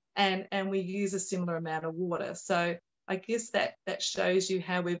 acres, and we use a similar amount of water. So I guess that shows you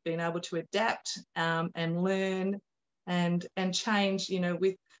how we've been able to adapt and learn and change, you know,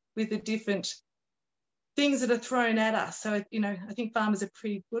 with the different things that are thrown at us. So, you know, I think farmers are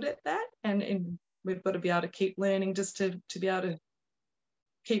pretty good at that, and we've got to be able to keep learning just to be able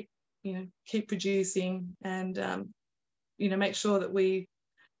to keep producing and, you know, make sure that we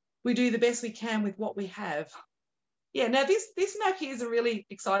do the best we can with what we have. Yeah, now this map here is a really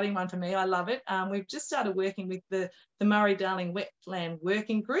exciting one for me. I love it. We've just started working with the Murray-Darling Wetland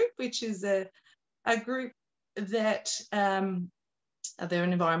Working Group, which is a group that they're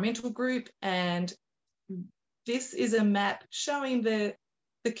an environmental group, and this is a map showing the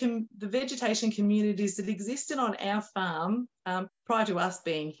vegetation communities that existed on our farm prior to us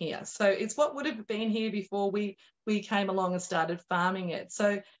being here. So it's what would have been here before we came along and started farming it.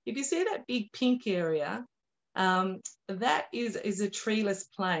 So if you see that big pink area, that is a treeless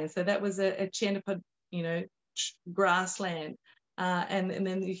plain. So that was a chenopod, you know, grassland. And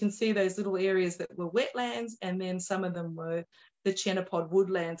then you can see those little areas that were wetlands, and then some of them were the chenopod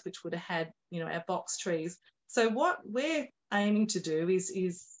woodlands, which would have had, you know, our box trees. So what we're aiming to do is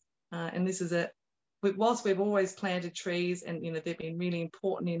and this is whilst we've always planted trees, and, you know, they've been really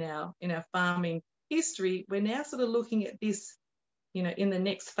important in our farming history, we're now sort of looking at this, you know, in the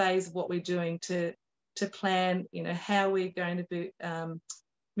next phase of what we're doing to plan, you know, how we're going to be,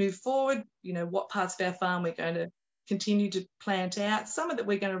 move forward, you know, what parts of our farm we're going to continue to plant out. Some of that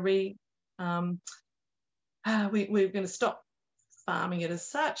we're going to we're going to stop farming it as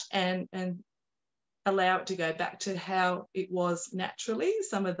such and allow it to go back to how it was naturally,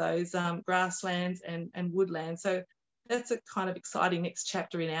 some of those grasslands and woodlands. So that's a kind of exciting next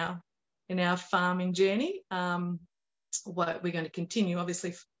chapter in our farming journey. What we're going to continue,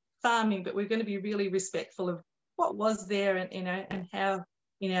 obviously, farming, but we're going to be really respectful of what was there, and, you know, and how,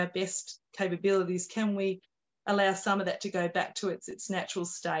 in our best capabilities, can we allow some of that to go back to its natural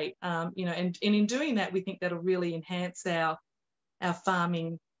state. You know, and in doing that, we think that'll really enhance our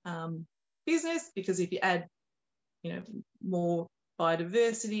farming business, because if you add, you know, more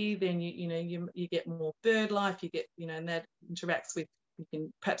biodiversity, then you get more bird life, you get, you know, and that interacts with, you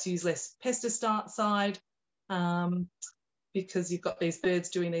can perhaps use less pesticide, because you've got these birds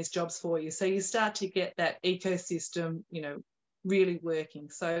doing these jobs for you. So you start to get that ecosystem, you know, really working.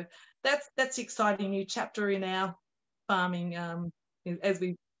 So that's an exciting new chapter in our farming as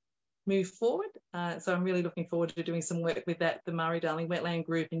we move forward. So I'm really looking forward to doing some work with the Murray-Darling Wetland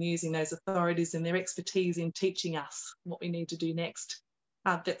Group, and using those authorities and their expertise in teaching us what we need to do next.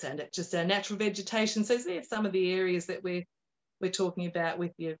 That's just our natural vegetation. So there's some of the areas that we're talking about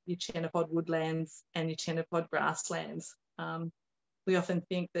with your chenopod woodlands and your chenopod grasslands. We often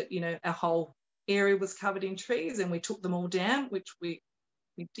think that, you know, our whole area was covered in trees and we took them all down, which we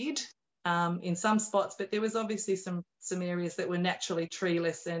did in some spots, but there was obviously some areas that were naturally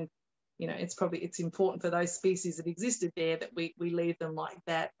treeless, and, you know, it's important for those species that existed there that we leave them like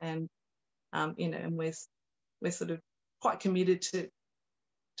that. And you know, and we're sort of quite committed to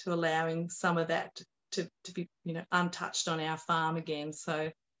allowing some of that to be, you know, untouched on our farm again.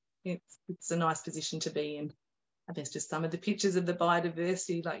 So it's a nice position to be in. And there's just some of the pictures of the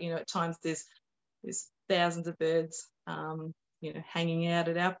biodiversity, like, you know, at times there's thousands of birds, you know, hanging out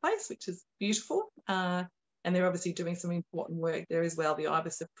at our place, which is beautiful. And they're obviously doing some important work there as well. The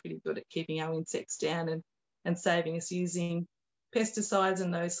ibis are pretty good at keeping our insects down and saving us using pesticides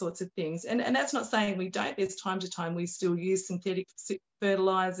and those sorts of things. And that's not saying we don't. There's time to time we still use synthetic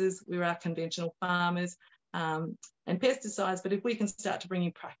fertilizers. We're our conventional farmers, and pesticides. But if we can start to bring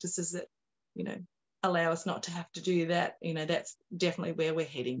in practices that, you know, allow us not to have to do that, you know, that's definitely where we're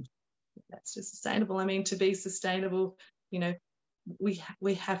heading. That's just sustainable. I mean, to be sustainable, you know, we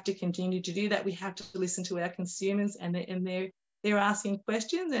have to continue to do that. We have to listen to our consumers, and they're asking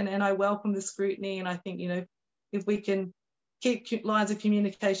questions, and I welcome the scrutiny. And I think, you know, if we can keep lines of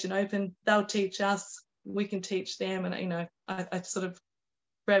communication open, they'll teach us, we can teach them. And, you know, I sort of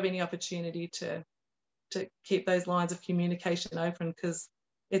grab any opportunity to keep those lines of communication open, because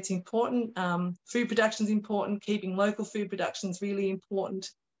it's important. Food production is important. Keeping local food production is really important.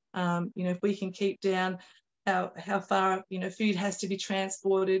 You know, if we can keep down how far, you know, food has to be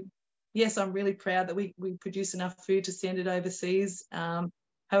transported. Yes, I'm really proud that we produce enough food to send it overseas.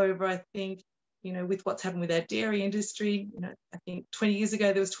 However, I think, you know, with what's happened with our dairy industry, you know, I think 20 years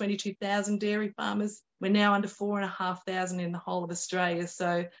ago there was 22,000 dairy farmers. We're now under 4,500 in the whole of Australia.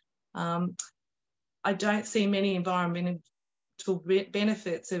 So I don't see many environmental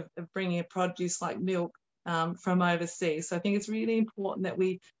benefits of bringing a produce like milk from overseas. So I think it's really important that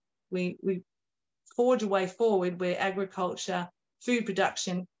we forge a way forward where agriculture, food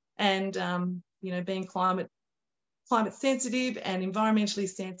production, and you know, being climate climate sensitive and environmentally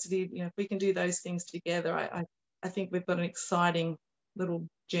sensitive. You know, if we can do those things together, I think we've got an exciting little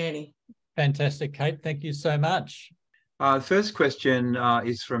journey. Fantastic, Kate. Thank you so much. First question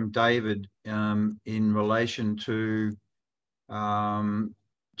is from David in relation to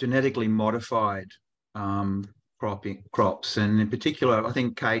genetically modified crops. And in particular, I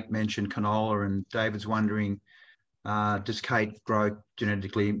think Kate mentioned canola, and David's wondering, does Kate grow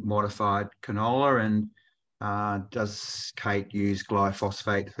genetically modified canola, and does Kate use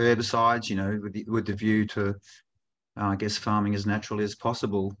glyphosate herbicides, you know, with the view to, I guess, farming as naturally as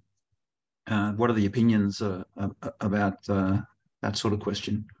possible? What are the opinions about that sort of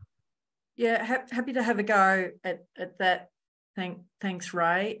question? Yeah, happy to have a go at that. Thanks,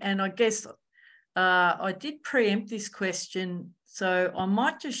 Ray. And I guess I did preempt this question, so I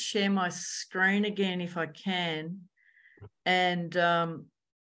might just share my screen again if I can. And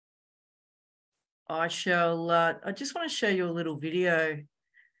I just want to show you a little video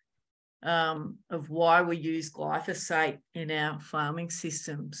of why we use glyphosate in our farming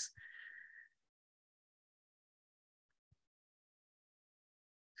systems.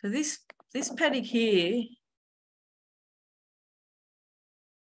 So this paddock here,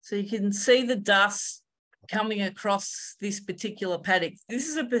 so you can see the dust coming across this particular paddock. This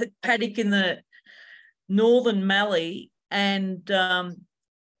is a paddock in the Northern Mallee, and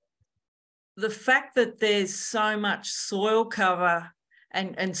the fact that there's so much soil cover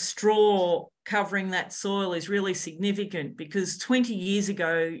and straw covering that soil is really significant, because 20 years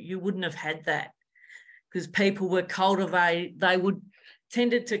ago you wouldn't have had that, because people were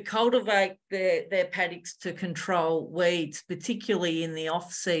tended to cultivate their paddocks to control weeds, particularly in the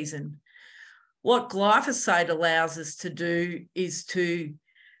off season. What glyphosate allows us to do is to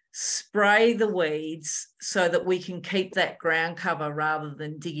spray the weeds so that we can keep that ground cover rather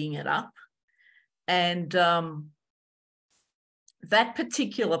than digging it up. And that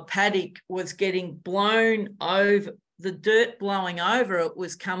particular paddock was getting blown over, the dirt blowing over it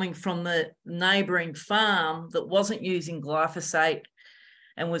was coming from the neighbouring farm that wasn't using glyphosate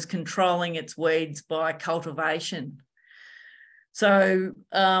and was controlling its weeds by cultivation. So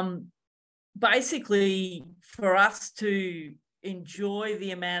basically, for us to enjoy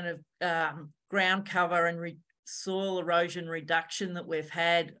the amount of ground cover and soil erosion reduction that we've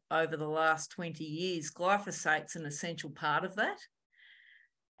had over the last 20 years, glyphosate's an essential part of that.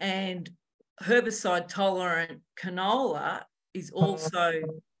 And herbicide-tolerant canola is also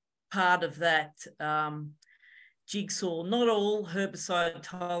part of that jigsaw. Not all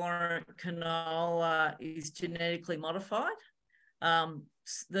herbicide-tolerant canola is genetically modified.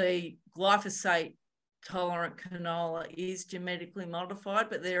 The glyphosate-tolerant canola is genetically modified,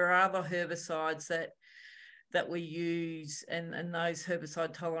 but there are other herbicides that we use, and those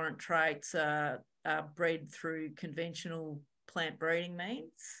herbicide-tolerant traits are bred through conventional plant breeding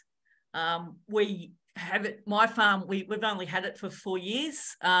means. We have it, my farm, we've only had it for 4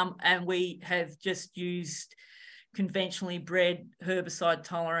 years, and we have just used conventionally bred herbicide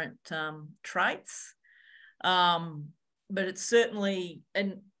tolerant traits, but it's certainly,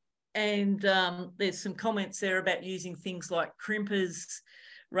 and there's some comments there about using things like crimpers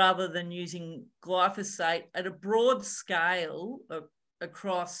rather than using glyphosate at a broad scale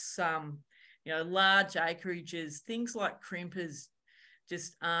across large acreages. Things like crimpers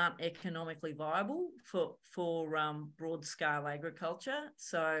just aren't economically viable for broad scale agriculture.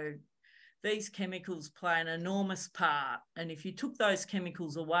 So these chemicals play an enormous part. And if you took those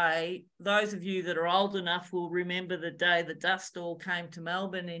chemicals away, those of you that are old enough will remember the day the dust all came to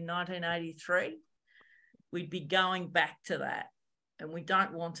Melbourne in 1983. We'd be going back to that, and we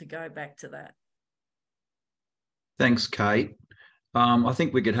don't want to go back to that. Thanks, Kate. I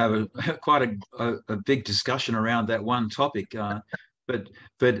think we could have quite a big discussion around that one topic. But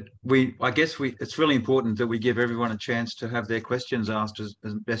I guess it's really important that we give everyone a chance to have their questions asked as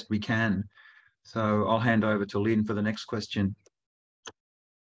best we can. So I'll hand over to Lynn for the next question.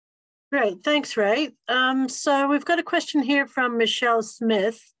 Great, thanks, Ray. So we've got a question here from Michelle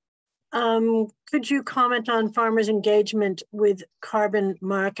Smith. Could you comment on farmers' engagement with carbon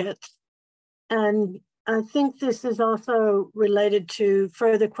markets? And I think this is also related to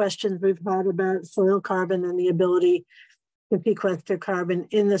further questions we've had about soil carbon and the ability to sequester carbon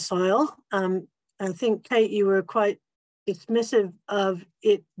in the soil. I think, Kate, you were quite dismissive of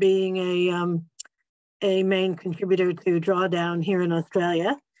it being a main contributor to drawdown here in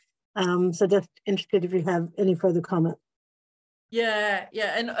Australia. So just interested if you have any further comment. Yeah,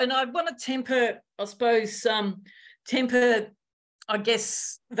 and I want to temper, I suppose, I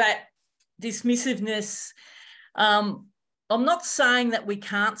guess, that dismissiveness. I'm not saying that we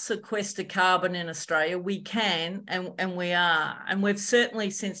can't sequester carbon in Australia. We can, and we are. And we've certainly,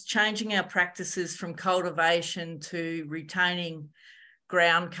 since changing our practices from cultivation to retaining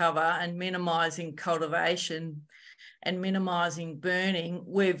ground cover and minimising cultivation and minimising burning,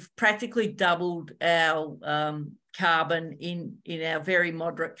 we've practically doubled our carbon in our very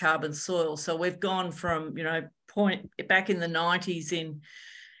moderate carbon soil. So we've gone from, you know, back in the 90s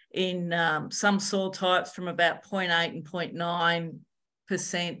in some soil types from about 0.8 and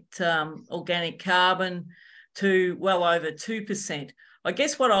 0.9% organic carbon to well over 2%. I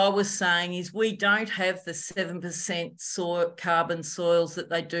guess what I was saying is we don't have the 7% carbon soils that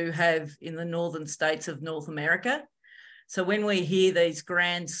they do have in the northern states of North America. So when we hear these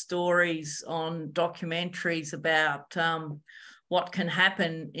grand stories on documentaries about what can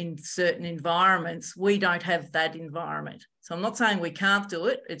happen in certain environments, we don't have that environment. So I'm not saying we can't do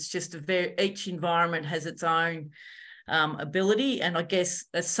it. It's just each environment has its own ability. And I guess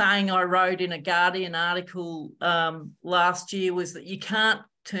a saying I wrote in a Guardian article last year was that you can't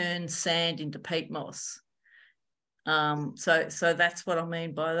turn sand into peat moss. So that's what I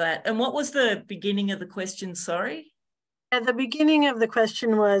mean by that. And what was the beginning of the question? Sorry. At the beginning of the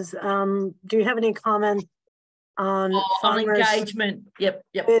question was, do you have any comment on engagement? Yep.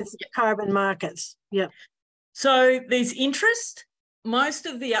 With carbon markets? Yep. So there's interest. Most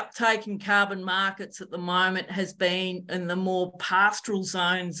of the uptake in carbon markets at the moment has been in the more pastoral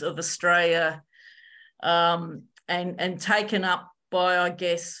zones of Australia, and taken up by, I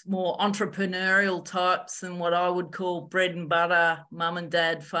guess, more entrepreneurial types than what I would call bread and butter mum and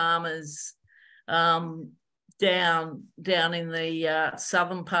dad farmers down in the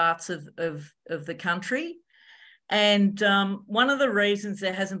southern parts of the country. And one of the reasons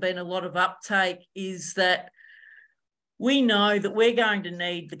there hasn't been a lot of uptake is that we know that we're going to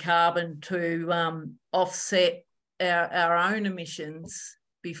need the carbon to offset our own emissions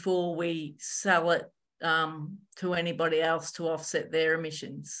before we sell it to anybody else to offset their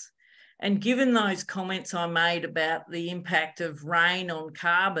emissions. And given those comments I made about the impact of rain on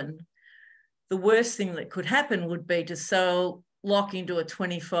carbon, the worst thing that could happen would be to lock into a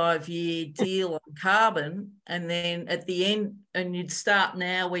 25-year deal on carbon, and then at the end, and you'd start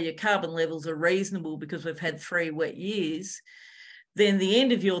now where your carbon levels are reasonable because we've had 3 wet years, then the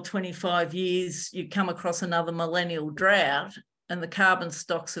end of your 25 years, you come across another millennial drought and the carbon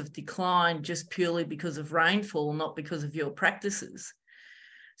stocks have declined just purely because of rainfall, not because of your practices.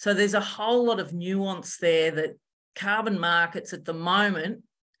 So there's a whole lot of nuance there that carbon markets at the moment,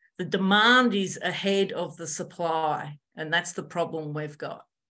 the demand is ahead of the supply. And that's the problem we've got.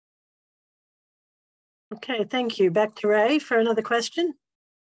 Okay, thank you. Back to Ray for another question.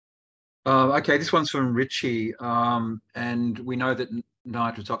 Okay, this one's from Richie. And we know that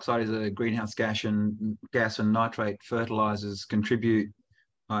nitrous oxide is a greenhouse gas and nitrate fertilizers contribute,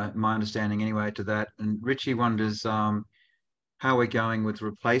 my understanding anyway, to that. And Richie wonders how we're going with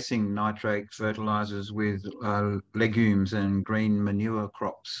replacing nitrate fertilizers with legumes and green manure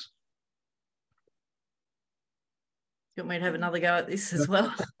crops. You want me to have another go at this as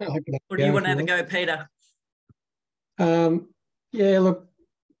well? Or do you want to have a go, Peter? Yeah, look,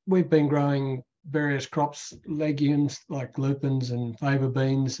 we've been growing various crops, legumes like lupins and fava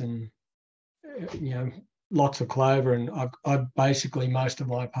beans and, you know, lots of clover. And I've basically, most of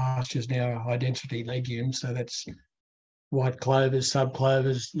my pastures now are high density legumes. So that's white clovers,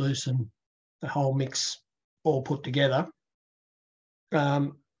 subclovers, lucerne, the whole mix all put together.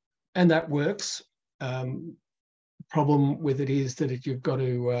 And that works. Problem with it is that you've got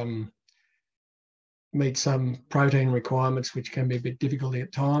to meet some protein requirements, which can be a bit difficult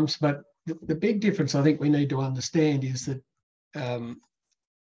at times. But the big difference I think we need to understand is that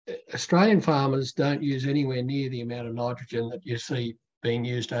Australian farmers don't use anywhere near the amount of nitrogen that you see being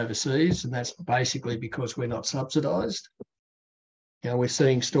used overseas, and that's basically because we're not subsidised. You know, we're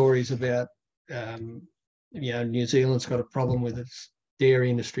seeing stories about, you know, New Zealand's got a problem with its dairy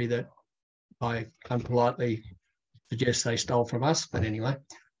industry that I unpolitely suggest they stole from us, but anyway.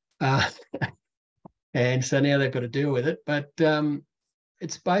 And so now they've got to deal with it. But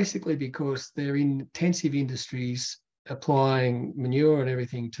it's basically because they're intensive industries applying manure and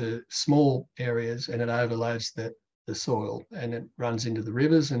everything to small areas, and it overloads the soil and it runs into the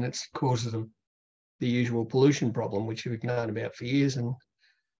rivers, and it causes them the usual pollution problem, which we've known about for years and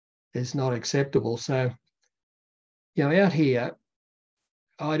is not acceptable. So, you know, out here,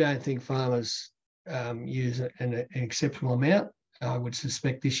 I don't think farmers use an exceptional amount. I would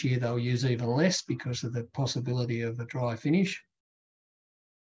suspect this year they'll use even less because of the possibility of a dry finish.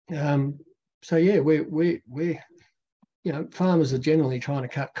 So yeah, we're you know, farmers are generally trying to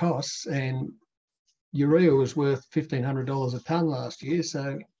cut costs, and urea was worth $1,500 a tonne last year.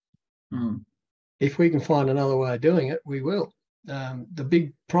 So if we can find another way of doing it, we will. The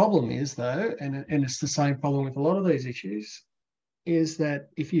big problem is, though, and it's the same problem with a lot of these issues, is that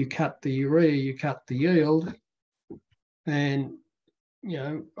if you cut the urea, you cut the yield. And, you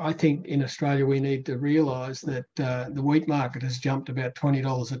know, I think in Australia we need to realise that the wheat market has jumped about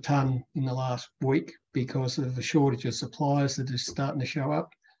 $20 a tonne in the last week because of the shortage of supplies that is starting to show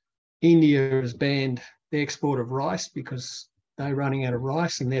up. India has banned the export of rice because they're running out of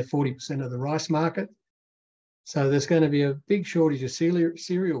rice and they're 40% of the rice market. So there's going to be a big shortage of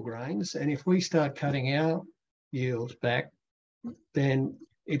cereal grains. And if we start cutting our yields back, then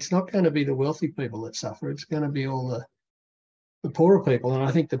it's not going to be the wealthy people that suffer. It's going to be all the poorer people. And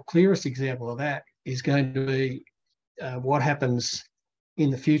I think the clearest example of that is going to be what happens in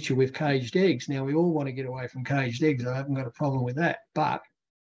the future with caged eggs. Now, we all want to get away from caged eggs. I haven't got a problem with that. But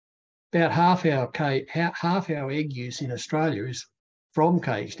about half our egg use in Australia is from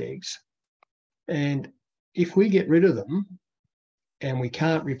caged eggs. And if we get rid of them and we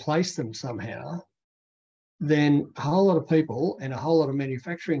can't replace them somehow, then a whole lot of people and a whole lot of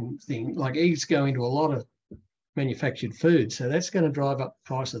manufacturing thing, like eggs go into a lot of manufactured food. So that's going to drive up the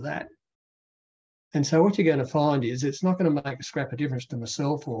price of that. And so what you're going to find is it's not going to make a scrap of difference to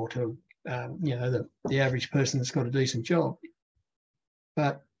myself or to, you know, the average person that's got a decent job.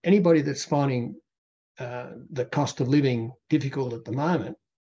 But anybody that's finding the cost of living difficult at the moment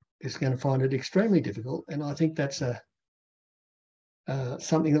is going to find it extremely difficult. And I think that's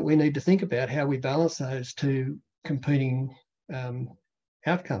something that we need to think about, how we balance those two competing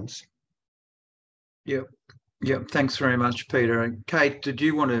outcomes. Yep. Thanks very much, Peter. And Kate, did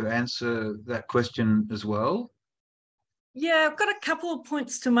you want to answer that question as well? Yeah, I've got a couple of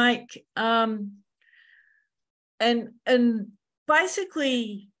points to make. And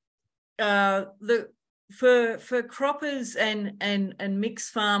basically, for croppers and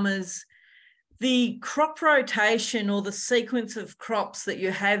mixed farmers, the crop rotation or the sequence of crops that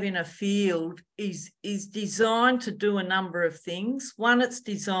you have in a field is designed to do a number of things. One, it's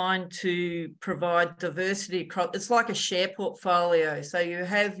designed to provide diversity of crop. It's like a share portfolio. So you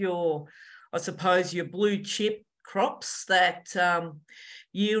have your, I suppose, your blue chip crops that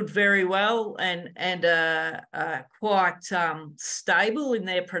yield very well and are quite stable in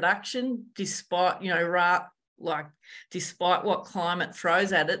their production, despite, you know, despite what climate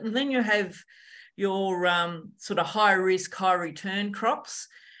throws at it. And then you have your sort of high risk, high return crops.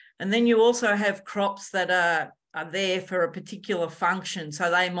 And then you also have crops that are there for a particular function.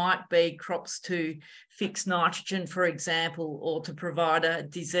 So they might be crops to fix nitrogen, for example, or to provide a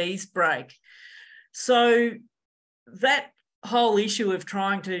disease break. So that whole issue of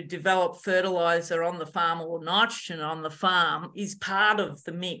trying to develop fertiliser on the farm or nitrogen on the farm is part of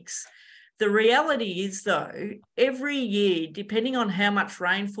the mix. The reality is, though, every year, depending on how much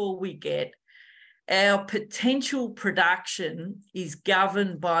rainfall we get, our potential production is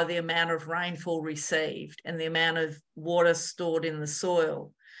governed by the amount of rainfall received and the amount of water stored in the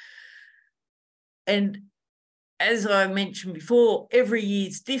soil. And as I mentioned before, every year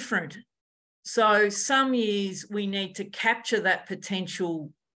is different. So some years we need to capture that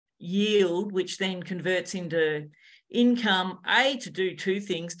potential yield, which then converts into income, A, to do two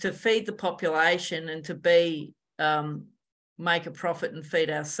things: to feed the population, and to B, make a profit and feed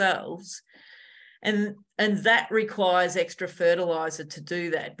ourselves. And that requires extra fertiliser to do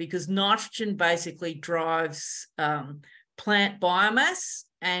that, because nitrogen basically drives plant biomass,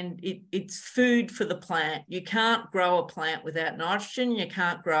 and it's food for the plant. You can't grow a plant without nitrogen. You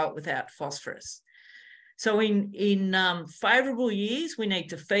can't grow it without phosphorus. So in favourable years, we need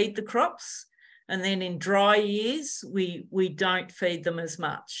to feed the crops. And then in dry years, we don't feed them as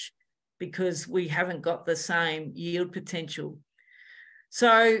much because we haven't got the same yield potential.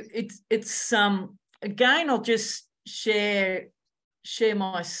 So it's again, I'll just share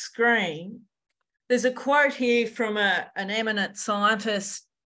my screen. There's a quote here from an eminent scientist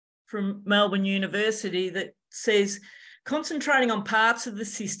from Melbourne University that says, concentrating on parts of the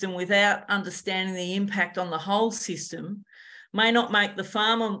system without understanding the impact on the whole system may not make the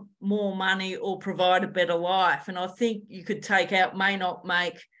farmer more money or provide a better life. And I think you could take out may not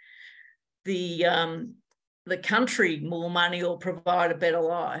make the country more money or provide a better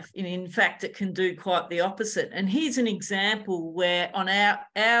life. And in fact, it can do quite the opposite. And here's an example where on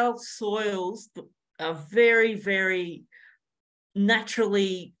our soils are very, very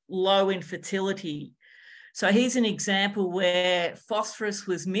naturally low in fertility. So here's an example where phosphorus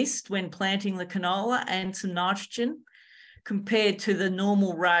was missed when planting the canola and some nitrogen compared to the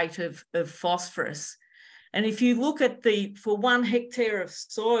normal rate of phosphorus. And if you look at for 1 hectare of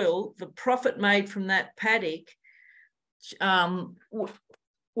soil, the profit made from that paddock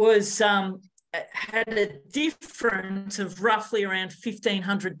had a difference of roughly around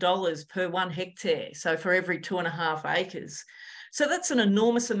 $1,500 per 1 hectare. So for every 2.5 acres. So that's an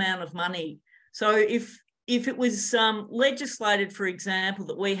enormous amount of money. So if it was legislated, for example,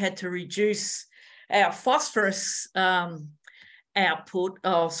 that we had to reduce our phosphorus output,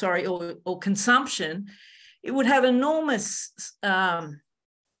 or consumption, it would have enormous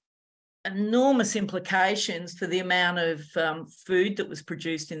implications for the amount of food that was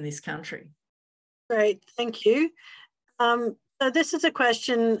produced in this country. Great, thank you. So this is a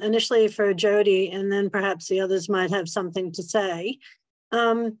question initially for Jodie, and then perhaps the others might have something to say.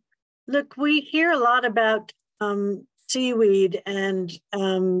 Look, we hear a lot about seaweed and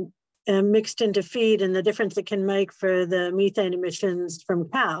mixed into feed and the difference it can make for the methane emissions from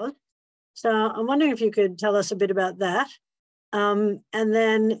cows. So I'm wondering if you could tell us a bit about that. And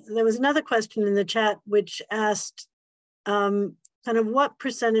then there was another question in the chat which asked kind of what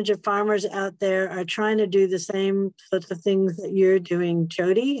percentage of farmers out there are trying to do the same sorts of things that you're doing,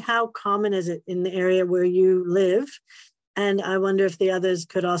 Jodie? How common is it in the area where you live? And I wonder if the others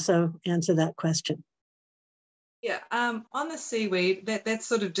could also answer that question. Yeah, on the seaweed, that's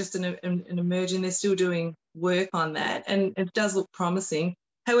sort of just an emerging. They're still doing work on that, and it does look promising.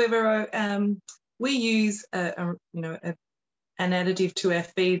 However, we use an additive to our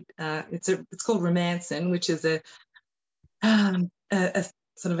feed. It's called romancin, which is a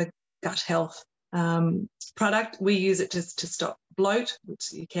sort of a gut health product. We use it just to stop bloat,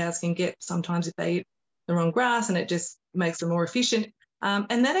 which your cows can get sometimes if they eat the wrong grass, and it just makes them more efficient.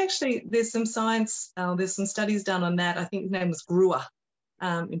 And that actually, there's some science, there's some studies done on that. I think his name was Brewer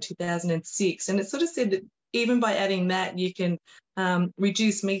in 2006. And it sort of said that even by adding that, you can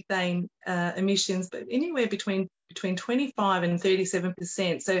reduce methane emissions, but anywhere between 25 and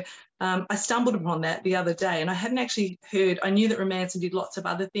 37%. So I stumbled upon that the other day, and I hadn't actually heard. I knew that romancin did lots of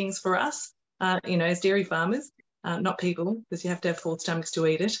other things for us, as dairy farmers, not people, because you have to have full stomachs to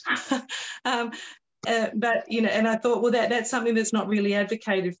eat it. But and I thought, well, that's something that's not really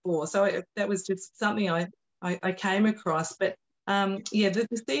advocated for. So that was just something I came across. But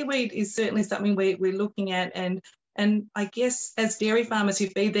the seaweed is certainly something we're looking at, and I guess as dairy farmers who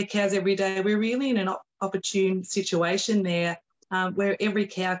feed their cows every day, we're really in an opportune situation there, where every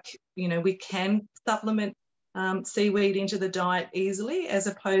cow, we can supplement seaweed into the diet easily, as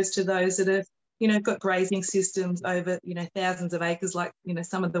opposed to those that have got grazing systems over, thousands of acres, like,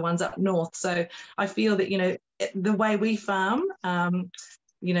 some of the ones up north. So I feel that, the way we farm,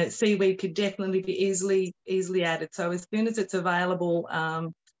 seaweed could definitely be easily added. So as soon as it's available,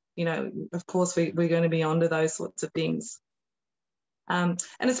 of course, we're going to be onto those sorts of things. And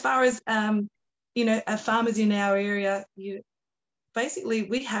as far as, our farmers in our area, basically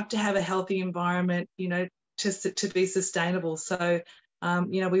we have to have a healthy environment, to be sustainable. So,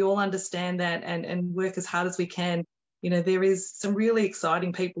 we all understand that and work as hard as we can. There is some really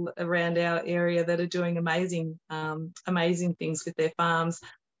exciting people around our area that are doing amazing things with their farms.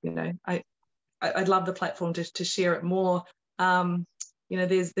 I'd love the platform to share it more.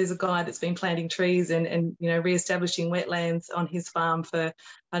 There's a guy that's been planting trees and re-establishing wetlands on his farm for,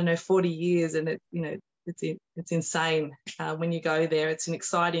 40 years. And it's insane when you go there. It's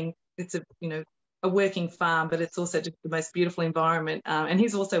a working farm, but it's also just the most beautiful environment. And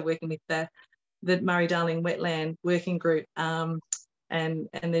he's also working with the Murray-Darling Wetland Working Group, and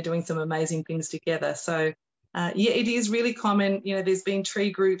they're doing some amazing things together. So, it is really common. There's been tree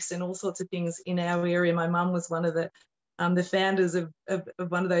groups and all sorts of things in our area. My mum was one of the founders of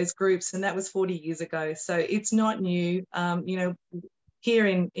one of those groups, and that was 40 years ago. So it's not new. Here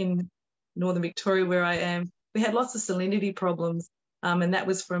in Northern Victoria, where I am, we had lots of salinity problems. And that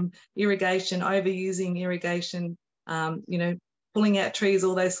was from irrigation, overusing irrigation, pulling out trees,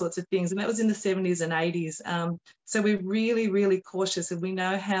 all those sorts of things. And that was in the 70s and 80s. So we're really, really cautious, and we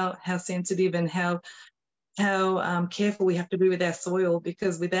know how sensitive and how careful we have to be with our soil,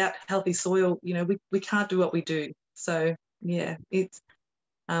 because without healthy soil, we can't do what we do. So, yeah, it's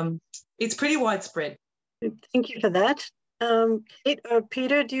pretty widespread. Thank you for that. Kate or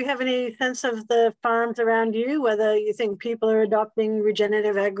Peter, do you have any sense of the farms around you, whether you think people are adopting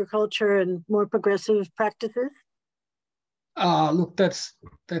regenerative agriculture and more progressive practices? Look, that's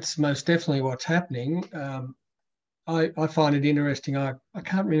most definitely what's happening. I find it interesting. I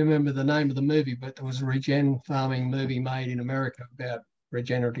can't remember the name of the movie, but there was a regen farming movie made in America about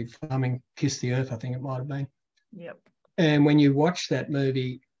regenerative farming, Kiss the Earth, I think it might have been. Yep. And when you watch that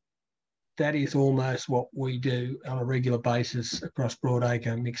movie, that is almost what we do on a regular basis across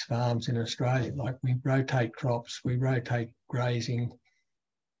broadacre mixed farms in Australia. Like, we rotate crops, we rotate grazing.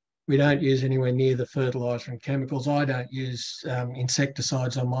 We don't use anywhere near the fertiliser and chemicals. I don't use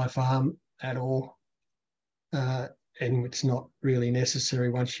insecticides on my farm at all. And it's not really necessary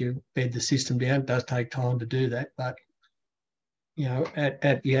once you bed the system down. It does take time to do that. But, you know,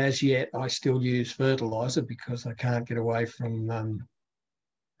 as yet, I still use fertiliser because I can't get away from,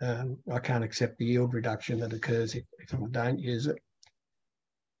 I can't accept the yield reduction that occurs if I don't use it.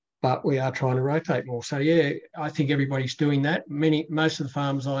 But we are trying to rotate more. So, yeah, I think everybody's doing that. Most of the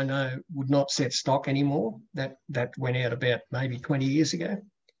farms I know would not set stock anymore. That went out about maybe 20 years ago.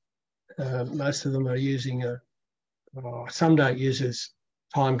 Most of them are using some don't use as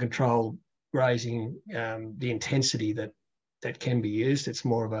time-controlled grazing, the intensity that can be used. It's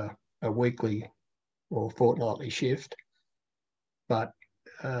more of a weekly or fortnightly shift. But,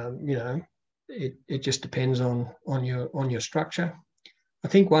 you know, it just depends on your structure. I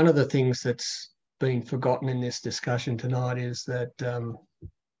think one of the things that's been forgotten in this discussion tonight is that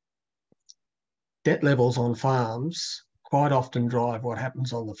debt levels on farms quite often drive what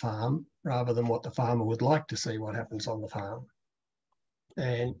happens on the farm rather than what the farmer would like to see what happens on the farm.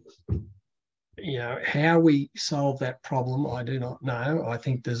 And, you know, how we solve that problem, I do not know. I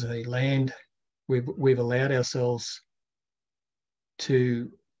think there's a land, we've allowed ourselves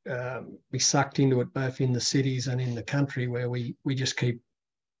to be sucked into it both in the cities and in the country, where we just keep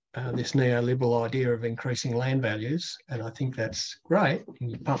this neoliberal idea of increasing land values. And I think that's great. And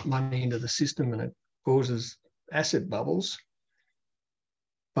you pump money into the system and it causes asset bubbles.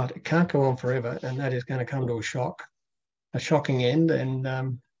 But it can't go on forever, and that is going to come to a shocking end. And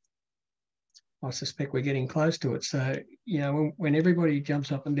I suspect we're getting close to it. So, you know, when everybody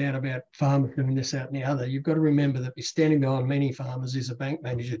jumps up and down about farmers doing this, that and the other, you've got to remember that standing behind many farmers is a bank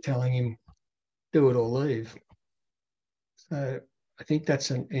manager telling him, do it or leave. So I think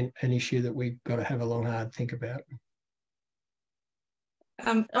that's an issue that we've got to have a long, hard think about.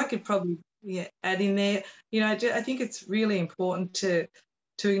 I could probably add in there, you know, I think it's really important to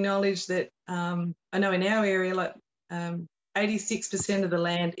acknowledge that I know in our area, like 86% of the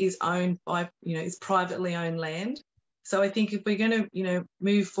land is owned by, you know, is privately owned land. So I think if we're going to, you know,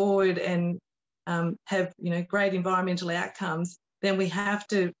 move forward and have, you know, great environmental outcomes, then we have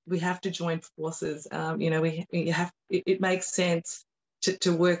to join forces. You know, it makes sense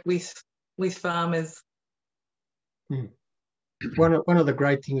to work with farmers. One of the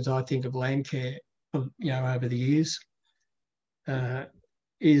great things I think of land care, you know, over the years,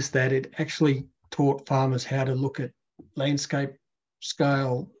 is that it actually taught farmers how to look at landscape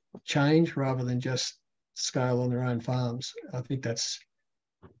scale change rather than just scale on their own farms. I think that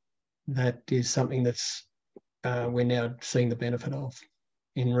is something that's we're now seeing the benefit of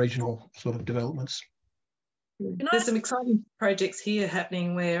in regional sort of developments. There's some exciting projects here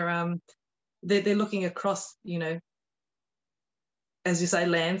happening where they're looking across, you know, as you say,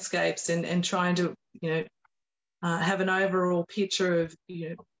 landscapes and trying to, you know, have an overall picture of, you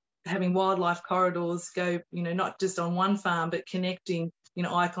know, having wildlife corridors go, you know, not just on one farm, but connecting, you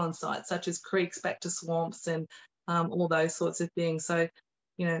know, icon sites such as creeks back to swamps and all those sorts of things. So,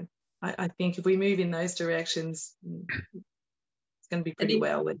 you know, I think if we move in those directions, it's going to be pretty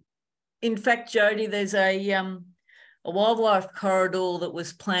well. In fact, Jodie, there's a wildlife corridor that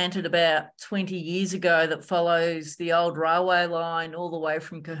was planted about 20 years ago that follows the old railway line all the way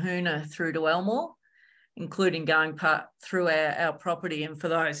from Kahuna through to Elmore, including going through our property. And for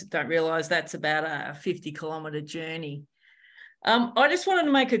those that don't realise, that's about a 50-kilometre journey. I just wanted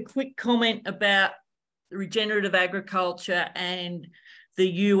to make a quick comment about regenerative agriculture and the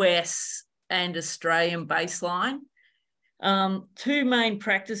US and Australian baseline. Two main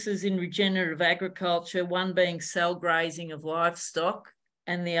practices in regenerative agriculture, one being cell grazing of livestock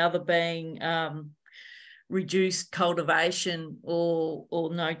and the other being reduced cultivation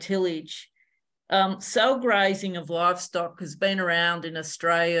or no tillage. Cell grazing of livestock has been around in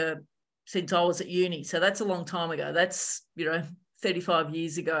Australia since I was at uni. So that's a long time ago. That's, you know, 35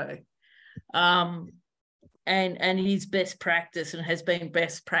 years ago. And it is best practice and has been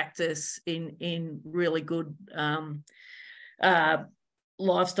best practice in really good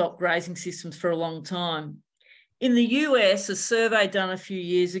livestock grazing systems for a long time. In the US, a survey done a few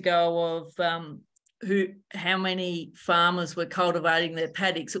years ago of how many farmers were cultivating their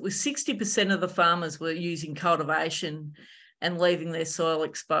paddocks, it was 60% of the farmers were using cultivation and leaving their soil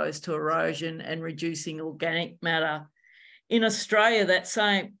exposed to erosion and reducing organic matter. In Australia,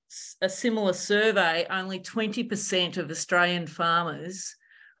 a similar survey, only 20% of Australian farmers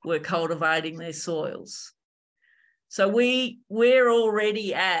were cultivating their soils. So we're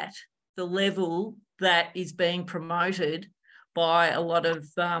already at the level that is being promoted by a lot of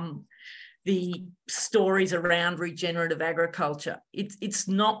the stories around regenerative agriculture. It's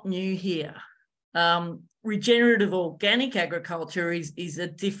not new here. Regenerative organic agriculture is a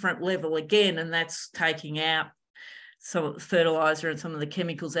different level again, and that's taking out some of the fertiliser and some of the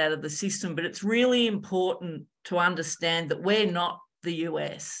chemicals out of the system. But it's really important to understand that we're not the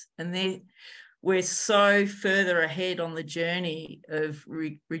US, and we're so further ahead on the journey of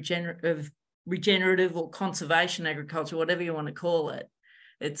regenerative or conservation agriculture, whatever you want to call it.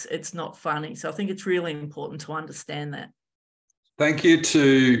 It's not funny. So I think it's really important to understand that. Thank you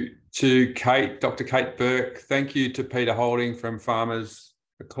to Kate, Dr. Kate Burke. Thank you to Peter Holding from Farmers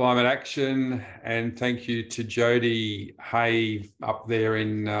for Climate Action. And thank you to Jodie Hay up there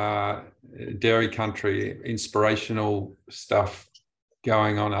in dairy country. Inspirational stuff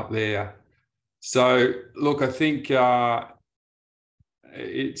going on up there. So look, I think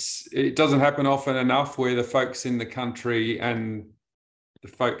it doesn't happen often enough where the folks in the country and the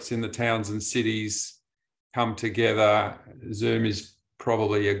folks in the towns and cities come together. Zoom is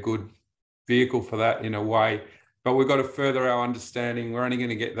probably a good vehicle for that in a way, but we've got to further our understanding. We're only going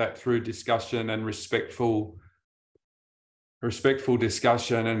to get that through discussion and respectful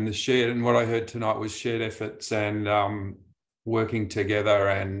discussion, and what I heard tonight was shared efforts and working together.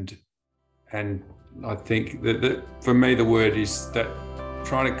 And I think that for me, the word is that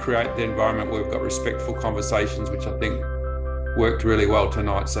trying to create the environment where we've got respectful conversations, which I think worked really well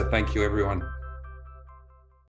tonight. So thank you, everyone.